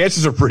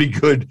 Chances are pretty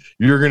good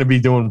you're going to be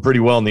doing pretty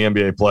well in the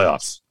NBA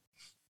playoffs.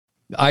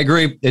 I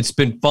agree. It's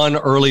been fun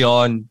early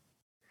on.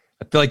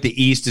 I feel like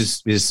the East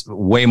is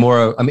way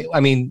more. I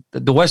mean,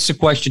 the West's a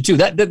question too.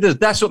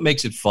 That's what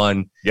makes it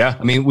fun. Yeah.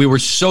 I mean, we were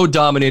so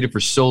dominated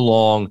for so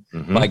long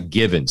by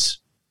givens.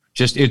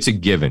 It's a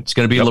given. It's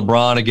going to be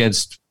LeBron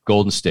against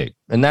Golden State,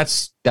 and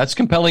that's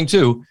compelling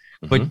too.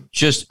 But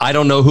just I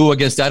don't know who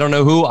against I don't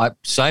know who.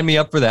 Sign me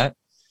up for that.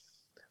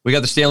 We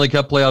got the Stanley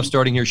Cup playoffs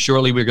starting here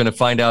shortly. We're going to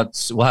find out.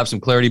 We'll have some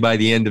clarity by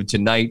the end of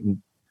tonight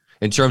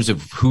in terms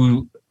of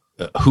who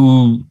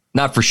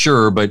not for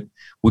sure, but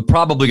we're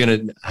probably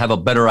going to have a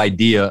better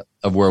idea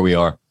of where we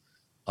are.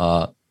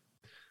 We're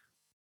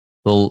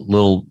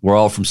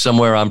all from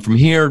somewhere. I'm from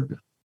here.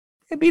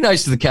 It'd be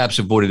nice if the Caps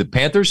avoided the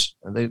Panthers.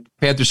 The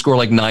Panthers score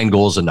like 9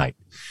 goals a night.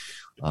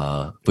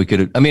 If we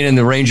could, I mean, and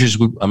the Rangers,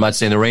 I'm not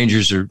saying the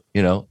Rangers are,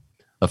 you know,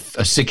 a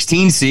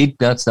 16 seed.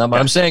 That's not what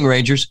I'm saying,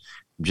 Rangers.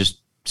 I'm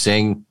just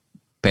saying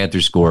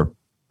Panthers score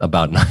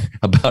about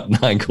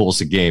 9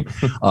 goals a game.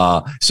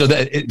 So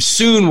that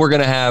soon we're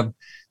going to have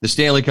the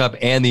Stanley Cup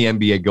and the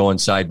NBA going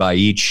side by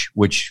each,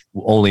 which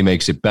only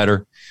makes it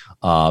better.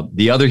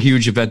 The other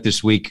huge event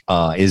this week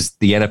is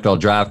the NFL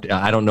draft.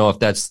 I don't know if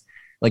that's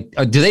like,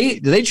 do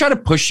they try to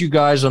push you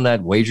guys on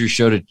that wager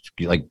show to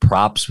like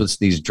props with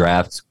these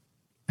drafts?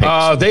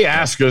 They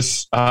ask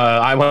us.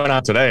 I went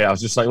out today. I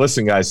was just like,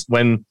 listen, guys,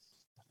 when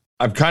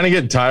I'm kind of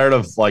getting tired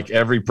of like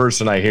every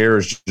person I hear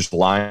is just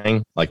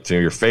lying like to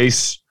your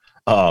face.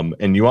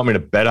 And you want me to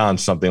bet on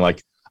something,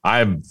 like I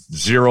have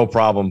zero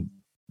problem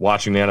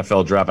watching the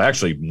NFL draft. I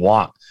actually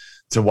want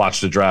to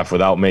watch the draft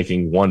without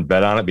making one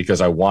bet on it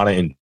because I want to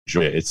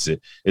enjoy it.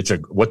 It's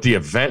what the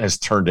event has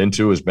turned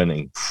into has been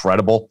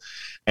incredible.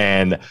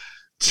 And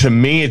to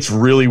me, it's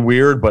really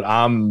weird, but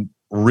I'm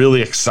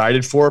really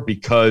excited for it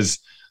because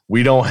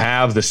we don't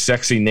have the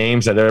sexy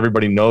names that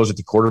everybody knows at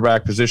the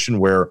quarterback position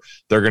where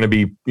they're going to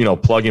be, you know,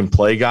 plug and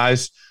play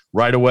guys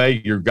right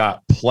away. You've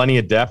got plenty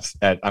of depth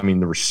the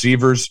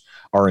receivers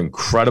are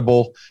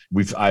incredible.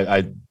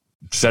 I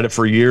said it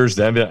for years.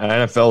 The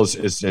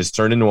NFL has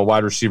turned into a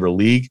wide receiver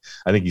league.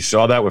 I think you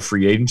saw that with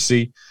free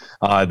agency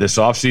this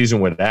offseason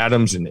with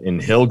Adams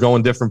and Hill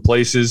going different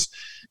places.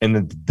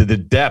 And the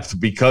depth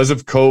because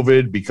of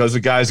COVID, because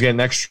of guys getting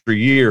extra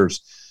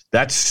years,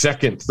 that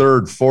second,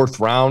 third, fourth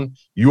round,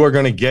 you are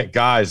going to get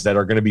guys that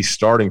are going to be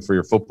starting for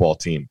your football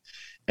team.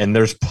 And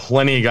there's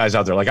plenty of guys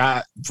out there. Like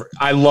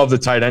I love the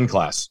tight end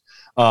class.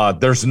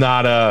 There's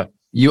not a.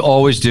 You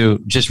always do.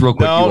 Just real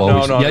quick.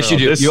 No. Yes, you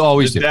do. You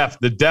always do.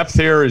 The depth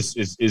here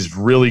is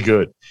really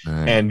good.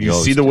 Right, and you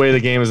see the way the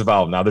game is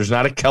evolved. Now, there's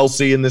not a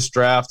Kelsey in this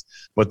draft,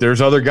 but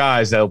there's other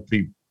guys that'll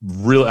be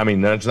really. I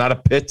mean, there's not a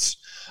Pitts.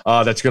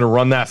 that's going to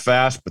run that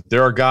fast, but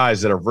there are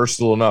guys that are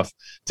versatile enough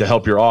to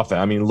help your offense.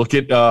 I mean, I look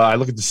at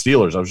the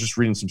Steelers. I was just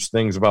reading some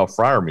things about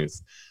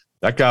Freiermuth.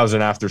 That guy was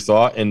an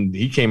afterthought, and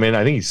he came in.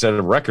 I think he set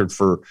a record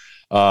for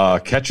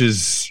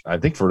catches, I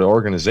think, for the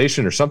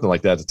organization or something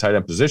like that, the tight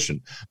end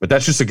position. But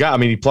that's just a guy. I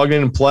mean, he plugged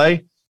in and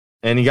play,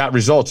 and he got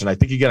results. And I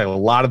think he got a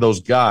lot of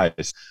those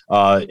guys.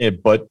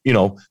 But,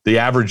 the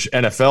average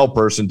NFL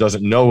person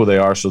doesn't know who they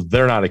are, so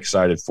they're not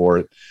excited for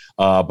it.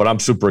 But I'm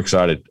super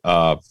excited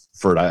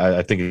for it.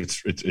 I think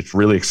it's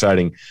really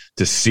exciting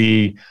to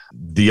see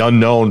the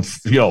unknown,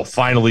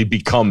 finally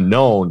become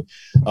known.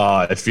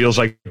 It feels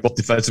like both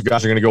defensive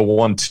guys are going to go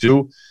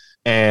 1-2,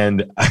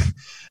 and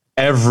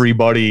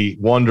everybody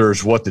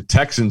wonders what the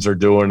Texans are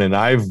doing. And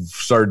I've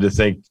started to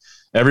think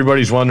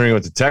everybody's wondering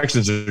what the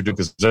Texans are doing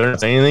because they're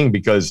not saying anything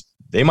because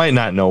they might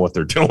not know what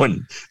they're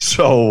doing.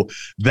 So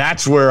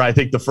that's where I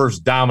think the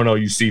first domino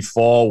you see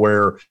fall,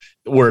 where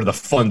the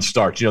fun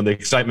starts. The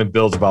excitement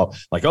builds about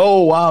like,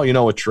 oh, wow,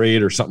 a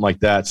trade or something like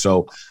that.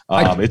 So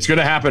it's going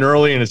to happen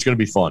early and it's going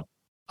to be fun.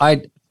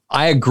 I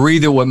agree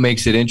that what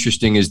makes it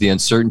interesting is the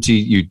uncertainty.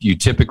 You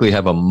typically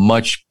have a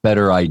much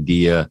better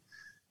idea.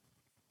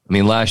 I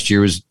mean, last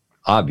year was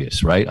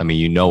obvious, right? I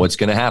mean, what's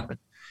going to happen.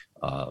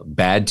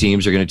 Bad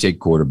teams are going to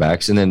take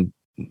quarterbacks, and then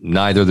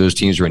neither of those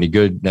teams are any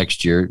good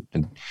next year.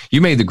 And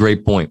you made the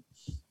great point.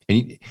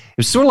 And it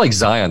was sort of like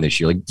Zion this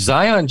year. Like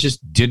Zion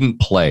just didn't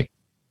play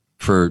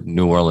for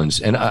New Orleans.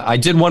 And I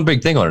did one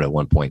big thing on it at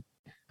one point.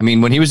 I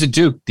mean, when he was at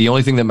Duke, the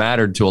only thing that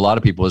mattered to a lot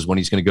of people is when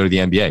he's going to go to the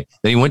NBA.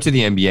 Then he went to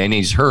the NBA and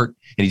he's hurt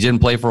and he didn't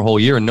play for a whole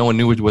year and no one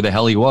knew where the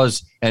hell he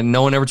was and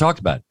no one ever talked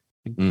about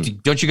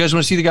it. Don't you guys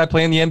want to see the guy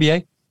play in the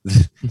NBA?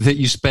 That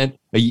you spent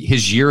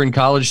his year in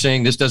college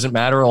saying this doesn't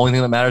matter, the only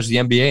thing that matters is the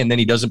NBA, and then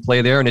he doesn't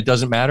play there and it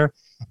doesn't matter.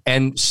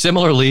 And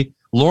similarly,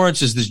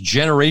 Lawrence is this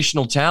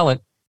generational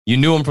talent. You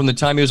knew him from the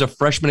time he was a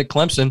freshman at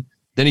Clemson.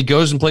 Then he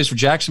goes and plays for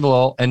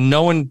Jacksonville, and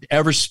no one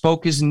ever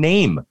spoke his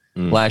name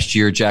last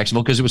year at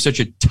Jacksonville because it was such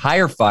a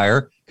tire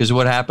fire because of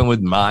what happened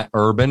with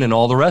Urban and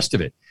all the rest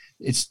of it.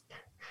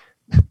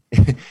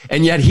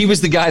 And yet he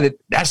was the guy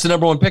that's the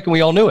number one pick, and we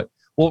all knew it.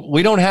 Well,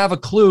 we don't have a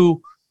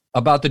clue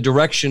about the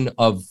direction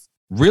of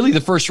really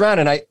the first round.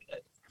 And I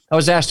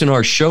was asked in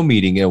our show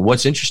meeting,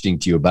 what's interesting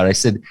to you about it? I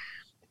said,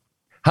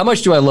 how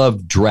much do I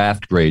love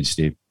draft grades,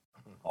 Steve?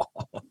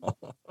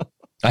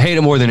 I hate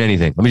it more than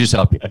anything. Let me just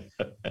help you.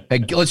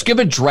 Hey, let's give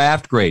a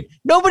draft grade.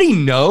 Nobody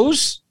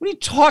knows. What are you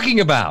talking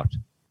about?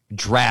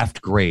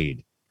 Draft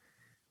grade.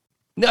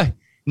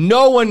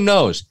 No one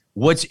knows.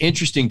 What's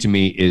interesting to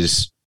me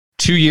is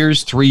 2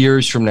 years, 3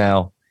 years from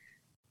now,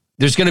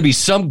 there's going to be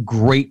some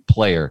great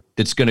player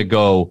that's going to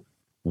go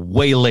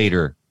way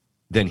later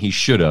than he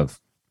should have,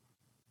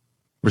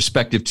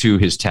 respective to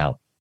his talent.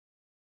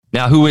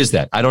 Now, who is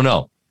that? I don't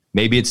know.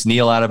 Maybe it's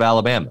Neal out of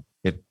Alabama.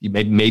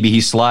 Maybe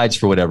he slides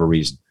for whatever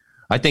reason.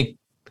 I don't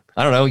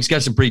know. He's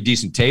got some pretty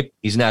decent tape.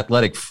 He's an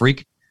athletic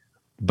freak,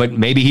 but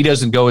maybe he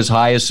doesn't go as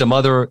high as some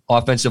other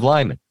offensive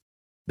lineman.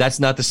 That's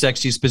not the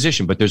sexiest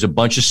position, but there's a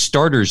bunch of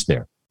starters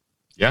there.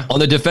 Yeah. On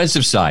the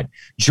defensive side,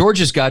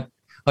 Georgia's got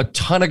a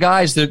ton of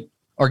guys that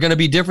are going to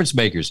be difference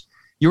makers.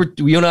 You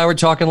and I were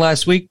talking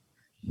last week.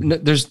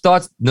 There's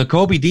thoughts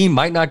Nakobe Dean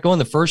might not go in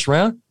the first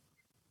round.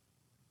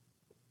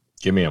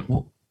 Give me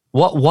him.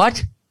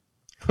 What?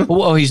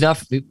 Oh, he's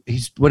not.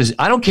 What is it?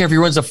 I don't care if he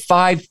runs a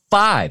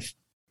 5.5.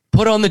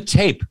 Put on the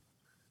tape.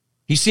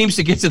 He seems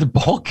to get to the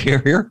ball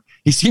carrier.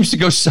 He seems to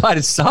go side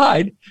to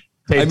side.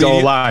 Tape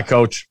don't lie,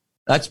 coach.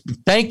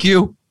 Thank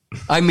you.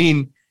 I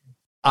mean,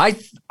 I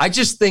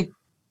just think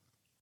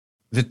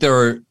that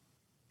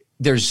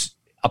there's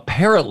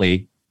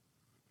apparently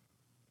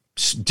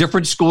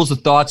different schools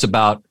of thoughts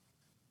about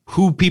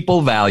who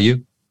people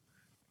value.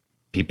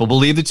 People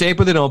believe the tape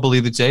or they don't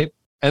believe the tape.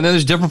 And then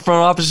there's different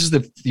front offices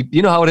that,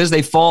 you know how it is,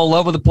 they fall in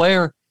love with a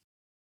player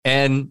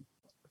and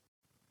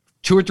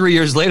 2 or 3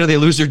 years later they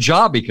lose their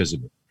job because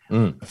of it.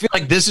 I feel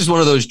like this is one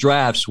of those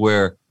drafts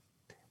where,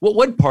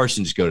 what did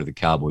Parsons go to the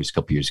Cowboys a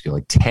couple years ago?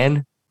 Like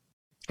 10?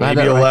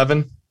 Maybe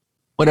 11?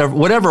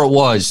 Whatever it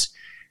was.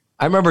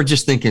 I remember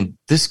just thinking,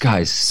 this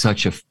guy's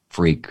such a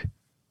freak.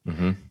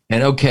 Mm-hmm.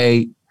 And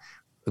okay,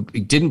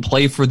 he didn't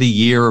play for the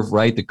year,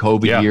 right? The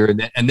COVID year.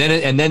 And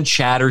then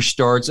chatter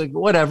starts, like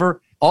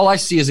whatever. All I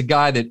see is a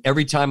guy that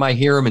every time I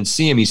hear him and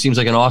see him, he seems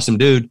like an awesome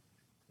dude.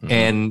 Mm-hmm.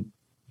 And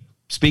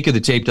speak of the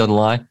tape doesn't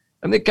lie.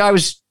 I mean, the guy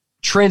was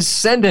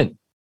transcendent.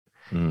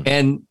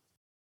 And a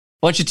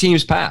bunch of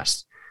teams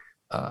passed.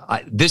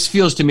 This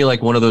feels to me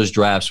like one of those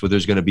drafts where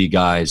there's going to be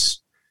guys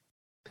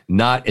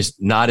not as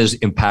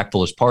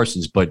impactful as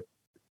Parsons, but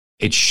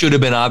it should have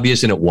been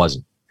obvious and it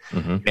wasn't.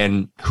 Mm-hmm.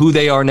 And who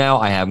they are now,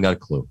 I haven't got a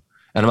clue.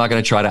 And I'm not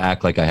going to try to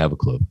act like I have a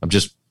clue. I'm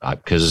just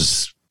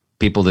because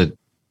people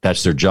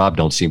that's their job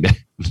don't seem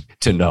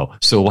to know.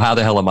 So how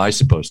the hell am I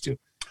supposed to?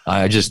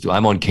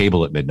 I'm on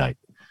cable at midnight.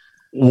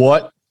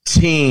 What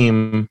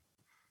team,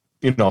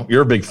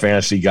 you're a big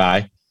fantasy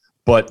guy,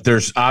 but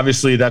there's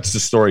obviously, that's the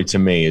story to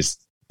me, is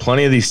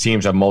plenty of these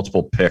teams have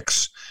multiple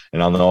picks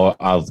and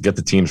I'll get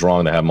the teams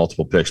wrong that have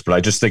multiple picks, but I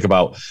just think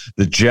about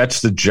the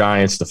Jets, the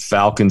Giants, the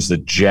Falcons, the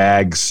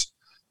Jags,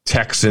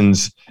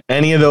 Texans.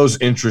 Any of those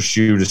interest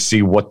you to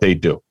see what they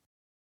do?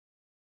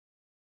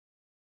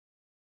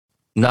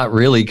 Not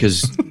really,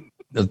 because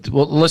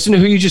well, listen to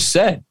who you just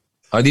said.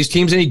 Are these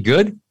teams any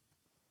good?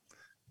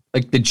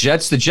 Like the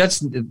Jets,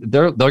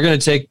 they're going to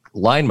take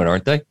linemen,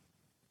 aren't they?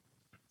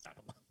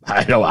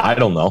 I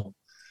don't know.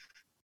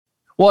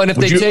 Well, and if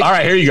all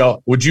right, here you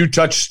go. Would you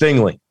touch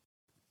Stingley?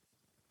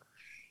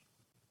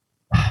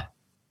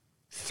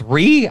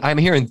 3? I'm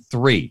hearing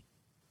 3.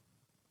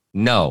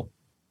 No.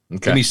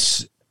 Okay.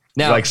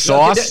 Now, like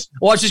Sauce?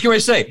 Well, I was just going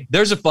to say,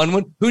 there's a fun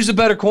one. Who's the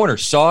better corner,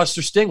 Sauce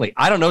or Stingley?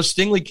 I don't know.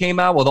 Stingley came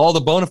out with all the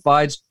bona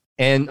fides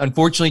and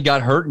unfortunately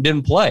got hurt and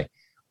didn't play.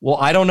 Well,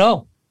 I don't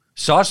know.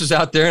 Sauce is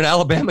out there in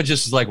Alabama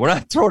just is like, we're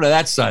not throwing to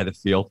that side of the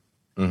field.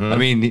 Mm-hmm. I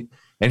mean,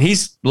 and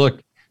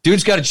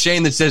dude's got a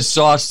chain that says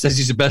Sauce says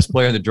he's the best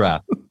player in the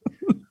draft.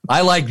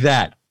 I like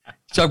that.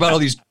 Talk about all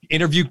these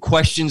interview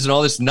questions and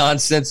all this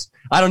nonsense.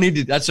 I don't need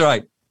to. That's all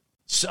right.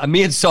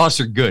 Me and Sauce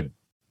are good.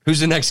 Who's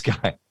the next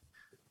guy?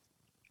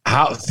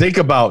 Think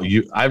about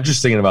you. I'm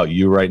just thinking about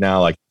you right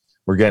now. Like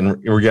we're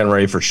getting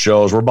ready for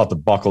shows. We're about to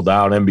buckle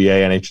down.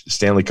 NBA, NH,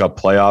 Stanley Cup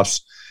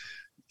playoffs.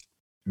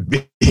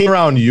 Being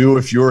around you,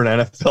 if you were an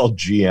NFL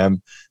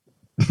GM,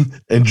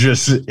 and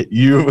just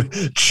you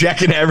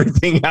checking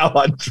everything out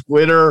on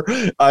Twitter.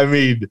 I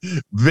mean,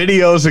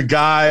 videos of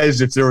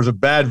guys. If there was a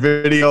bad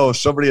video of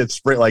somebody at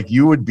Sprint, like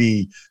you would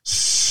be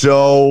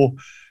so.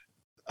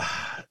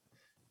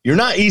 You're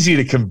not easy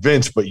to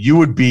convince, but you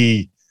would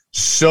be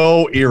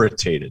so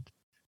irritated.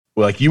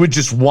 Like you would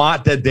just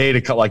want that day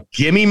to come. Like,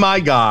 give me my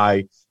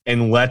guy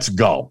and let's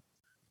go.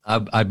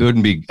 I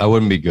wouldn't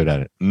be good at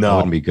it. No, I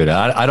wouldn't be good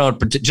at it. I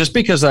don't, just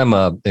because I'm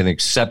an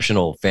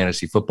exceptional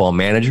fantasy football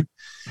manager.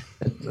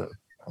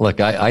 Look,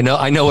 I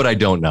know what I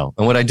don't know.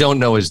 And what I don't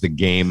know is the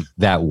game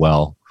that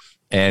well.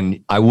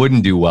 And I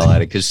wouldn't do well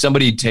at it because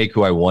somebody'd take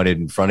who I wanted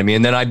in front of me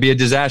and then I'd be a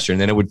disaster. And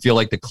then it would feel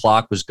like the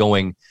clock was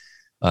going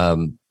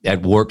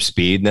at warp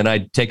speed. And then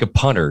I'd take a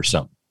punter or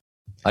something.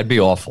 I'd be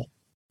awful.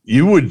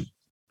 Your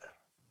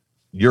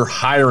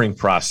hiring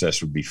process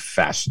would be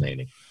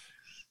fascinating.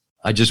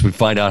 I just would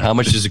find out how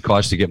much does it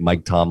cost to get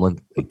Mike Tomlin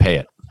and pay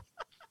it.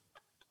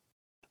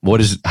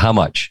 How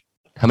much?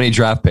 How many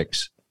draft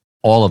picks?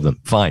 All of them.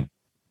 Fine.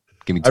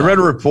 Give me Tomlin. I read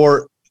a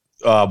report.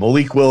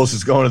 Malik Willis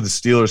is going to the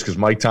Steelers because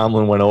Mike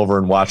Tomlin went over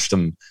and watched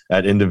him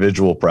at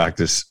individual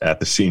practice at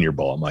the Senior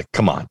Bowl. I'm like,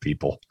 come on,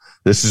 people.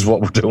 This is what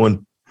we're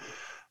doing.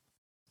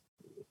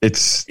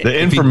 It's the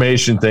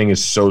information thing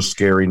is so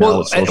scary now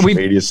with social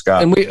media,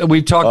 Scott. And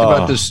we've talked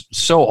about this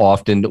so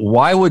often.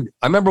 I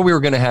remember when we're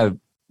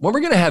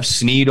going to have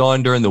Snead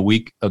on during the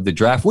week of the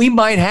draft. We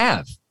might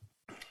have.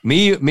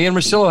 Me and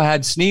Marcillo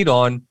had Snead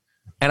on,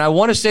 and I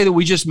want to say that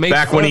we just made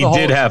back when he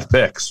did have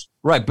picks.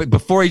 Right, but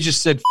before he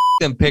just said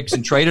them picks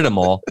and traded them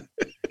all.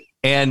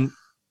 And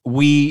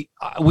we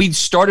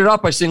started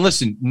off by saying,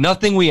 listen,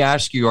 nothing we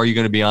ask you are you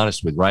going to be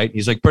honest with, right?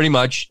 He's like, pretty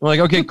much. We're like,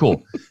 okay,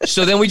 cool.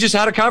 So then we just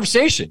had a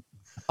conversation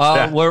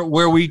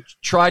where we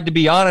tried to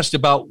be honest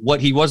about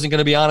what he wasn't going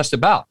to be honest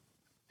about.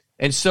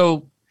 And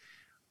so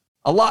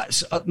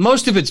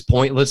most of it's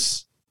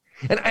pointless.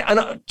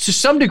 And to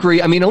some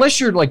degree, I mean,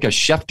 unless you're like a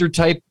Schefter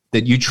type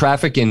that you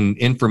traffic in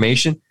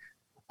information,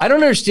 I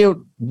don't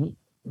understand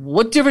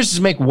what difference does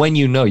it make when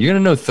you know. You're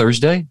going to know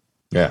Thursday.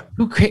 Yeah.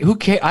 Who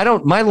cares?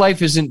 My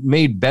life isn't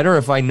made better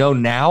if I know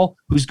now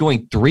who's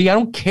going 3. I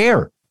don't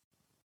care.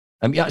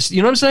 I mean,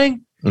 you know what I'm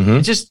saying? Mm-hmm.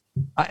 It's just,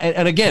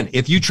 and again,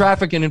 if you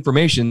traffic in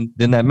information,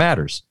 then that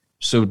matters.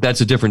 So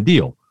that's a different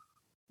deal.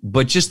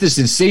 But just this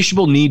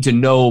insatiable need to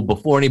know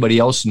before anybody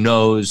else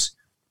knows.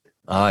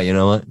 You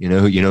know what? You know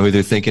who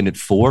they're thinking at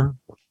 4.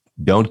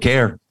 Don't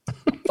care.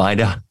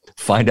 Find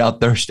out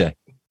Thursday.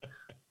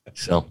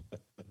 So,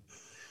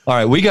 all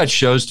right, we got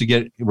shows to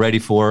get ready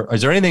for.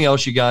 Is there anything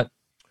else you got?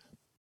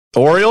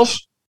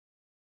 Orioles?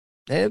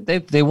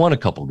 They won a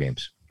couple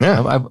games.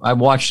 Yeah, I've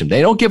watched them.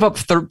 They don't give up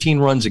 13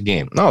 runs a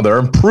game. No, they're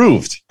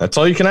improved. That's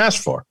all you can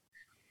ask for.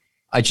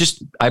 I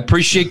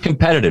appreciate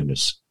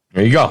competitiveness.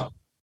 There you go.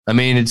 I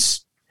mean,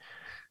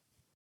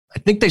 I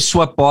think they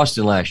swept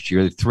Boston last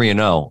year,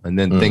 3-0, and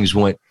then things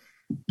went.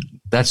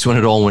 That's when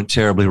it all went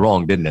terribly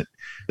wrong, didn't it?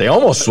 They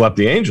almost swept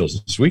the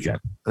Angels this weekend.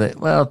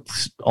 Well,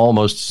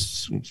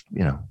 almost.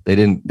 They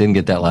didn't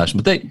get that last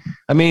one, but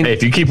hey,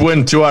 if you keep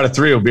winning 2 out of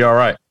 3, it'll be all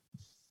right.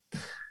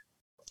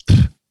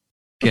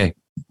 Okay,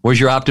 where's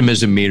your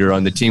optimism meter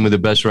on the team with the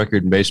best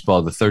record in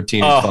baseball, the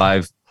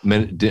 13-5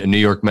 New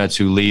York Mets,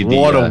 who lead?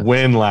 What a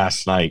win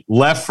last night!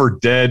 Left for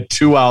dead,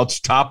 2 outs,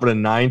 top of the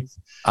 9th.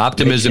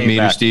 Optimism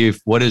meter, back. Steve.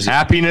 What is it?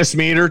 Happiness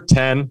meter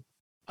 10.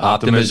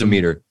 Optimism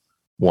meter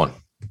 1.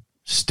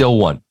 Still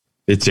 1.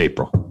 It's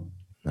April.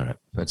 All right,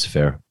 that's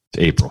fair.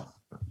 It's April.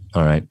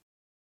 All right,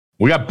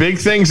 we got big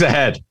things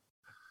ahead.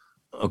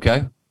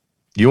 Okay,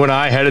 you and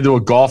I headed to a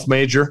golf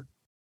major.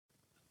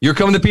 You're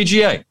coming to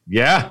PGA.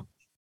 Yeah.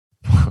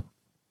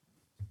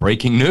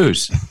 Breaking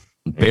news.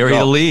 Bury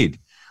the lead.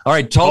 All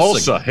right,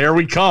 Tulsa. Here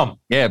we come.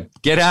 Yeah,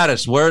 get at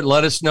us.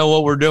 Let us know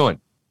what we're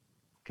doing.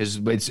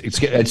 because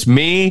it's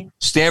me,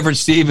 Stanford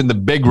Steve, and the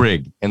big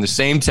rig in the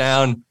same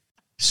town.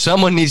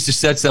 Someone needs to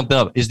set something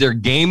up. Is there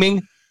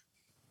gaming?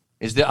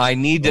 I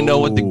need to know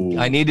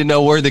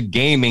where the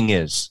gaming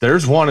is.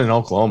 There's one in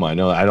Oklahoma.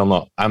 I don't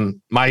know.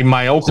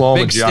 My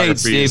Oklahoma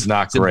geography is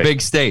not great. It's a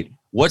big state.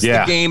 What's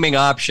the gaming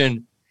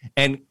option?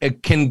 And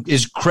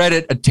is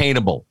credit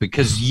attainable?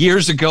 Because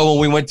years ago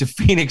when we went to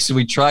Phoenix and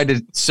we tried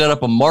to set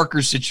up a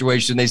marker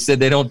situation, they said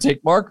they don't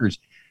take markers.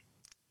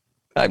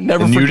 I've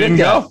never forget you didn't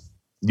that. Go.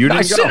 You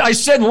didn't go. I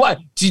said what?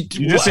 You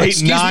just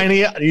ate 9.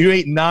 You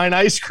ate 9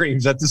 ice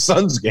creams at the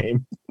Suns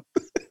game.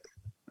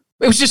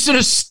 It was just an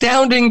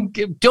astounding.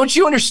 Don't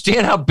you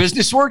understand how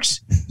business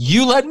works?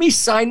 You let me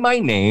sign my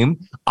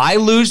name. I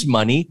lose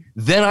money.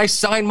 Then I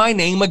sign my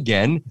name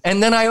again.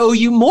 And then I owe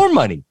you more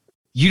money.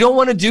 You don't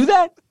want to do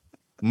that?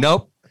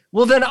 Nope.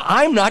 Well, then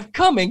I'm not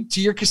coming to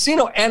your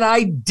casino. And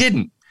I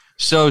didn't.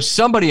 So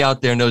somebody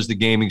out there knows the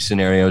gaming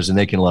scenarios and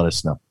they can let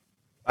us know.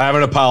 I have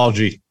an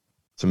apology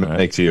to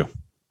make to you.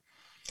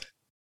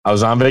 I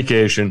was on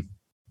vacation.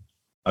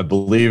 I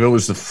believe it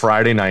was the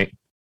Friday night.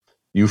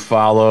 You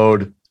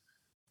followed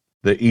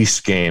the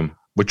East game.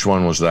 Which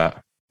one was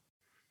that?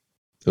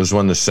 It was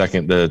when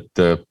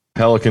the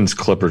Pelicans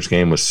Clippers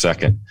game was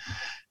second.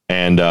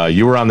 And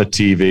you were on the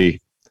TV,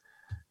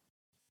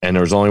 and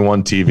there was only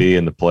one TV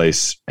in the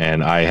place,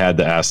 and I had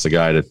to ask the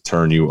guy to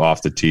turn you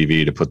off the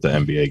TV to put the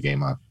NBA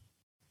game on.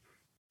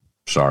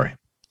 Sorry.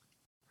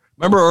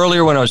 Remember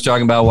earlier when I was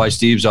talking about why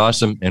Steve's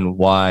awesome and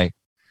why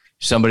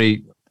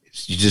you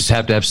just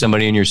have to have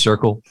somebody in your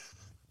circle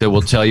that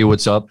will tell you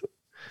what's up?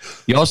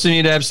 You also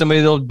need to have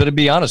somebody that'll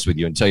be honest with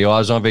you and tell you, I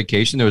was on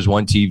vacation. There was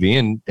one TV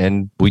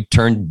and we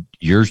turned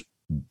your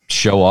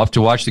show off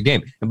to watch the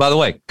game. And by the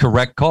way,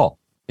 correct call.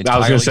 I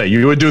was going to say,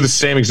 you would do the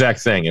same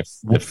exact thing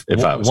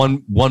if I was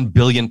 1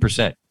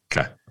 billion%.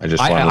 Okay.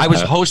 I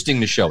was hosting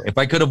the show. If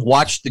I could have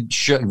watched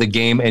the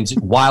game and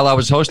while I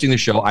was hosting the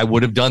show, I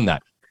would have done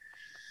that.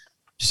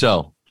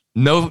 So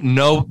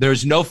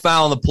there's no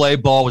foul on the play.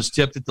 Ball was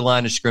tipped at the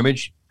line of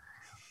scrimmage.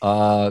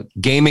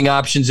 Gaming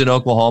options in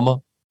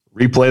Oklahoma.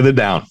 Replay the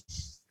down.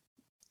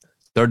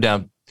 Third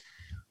down.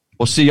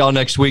 We'll see y'all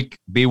next week.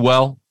 Be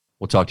well.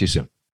 We'll talk to you soon.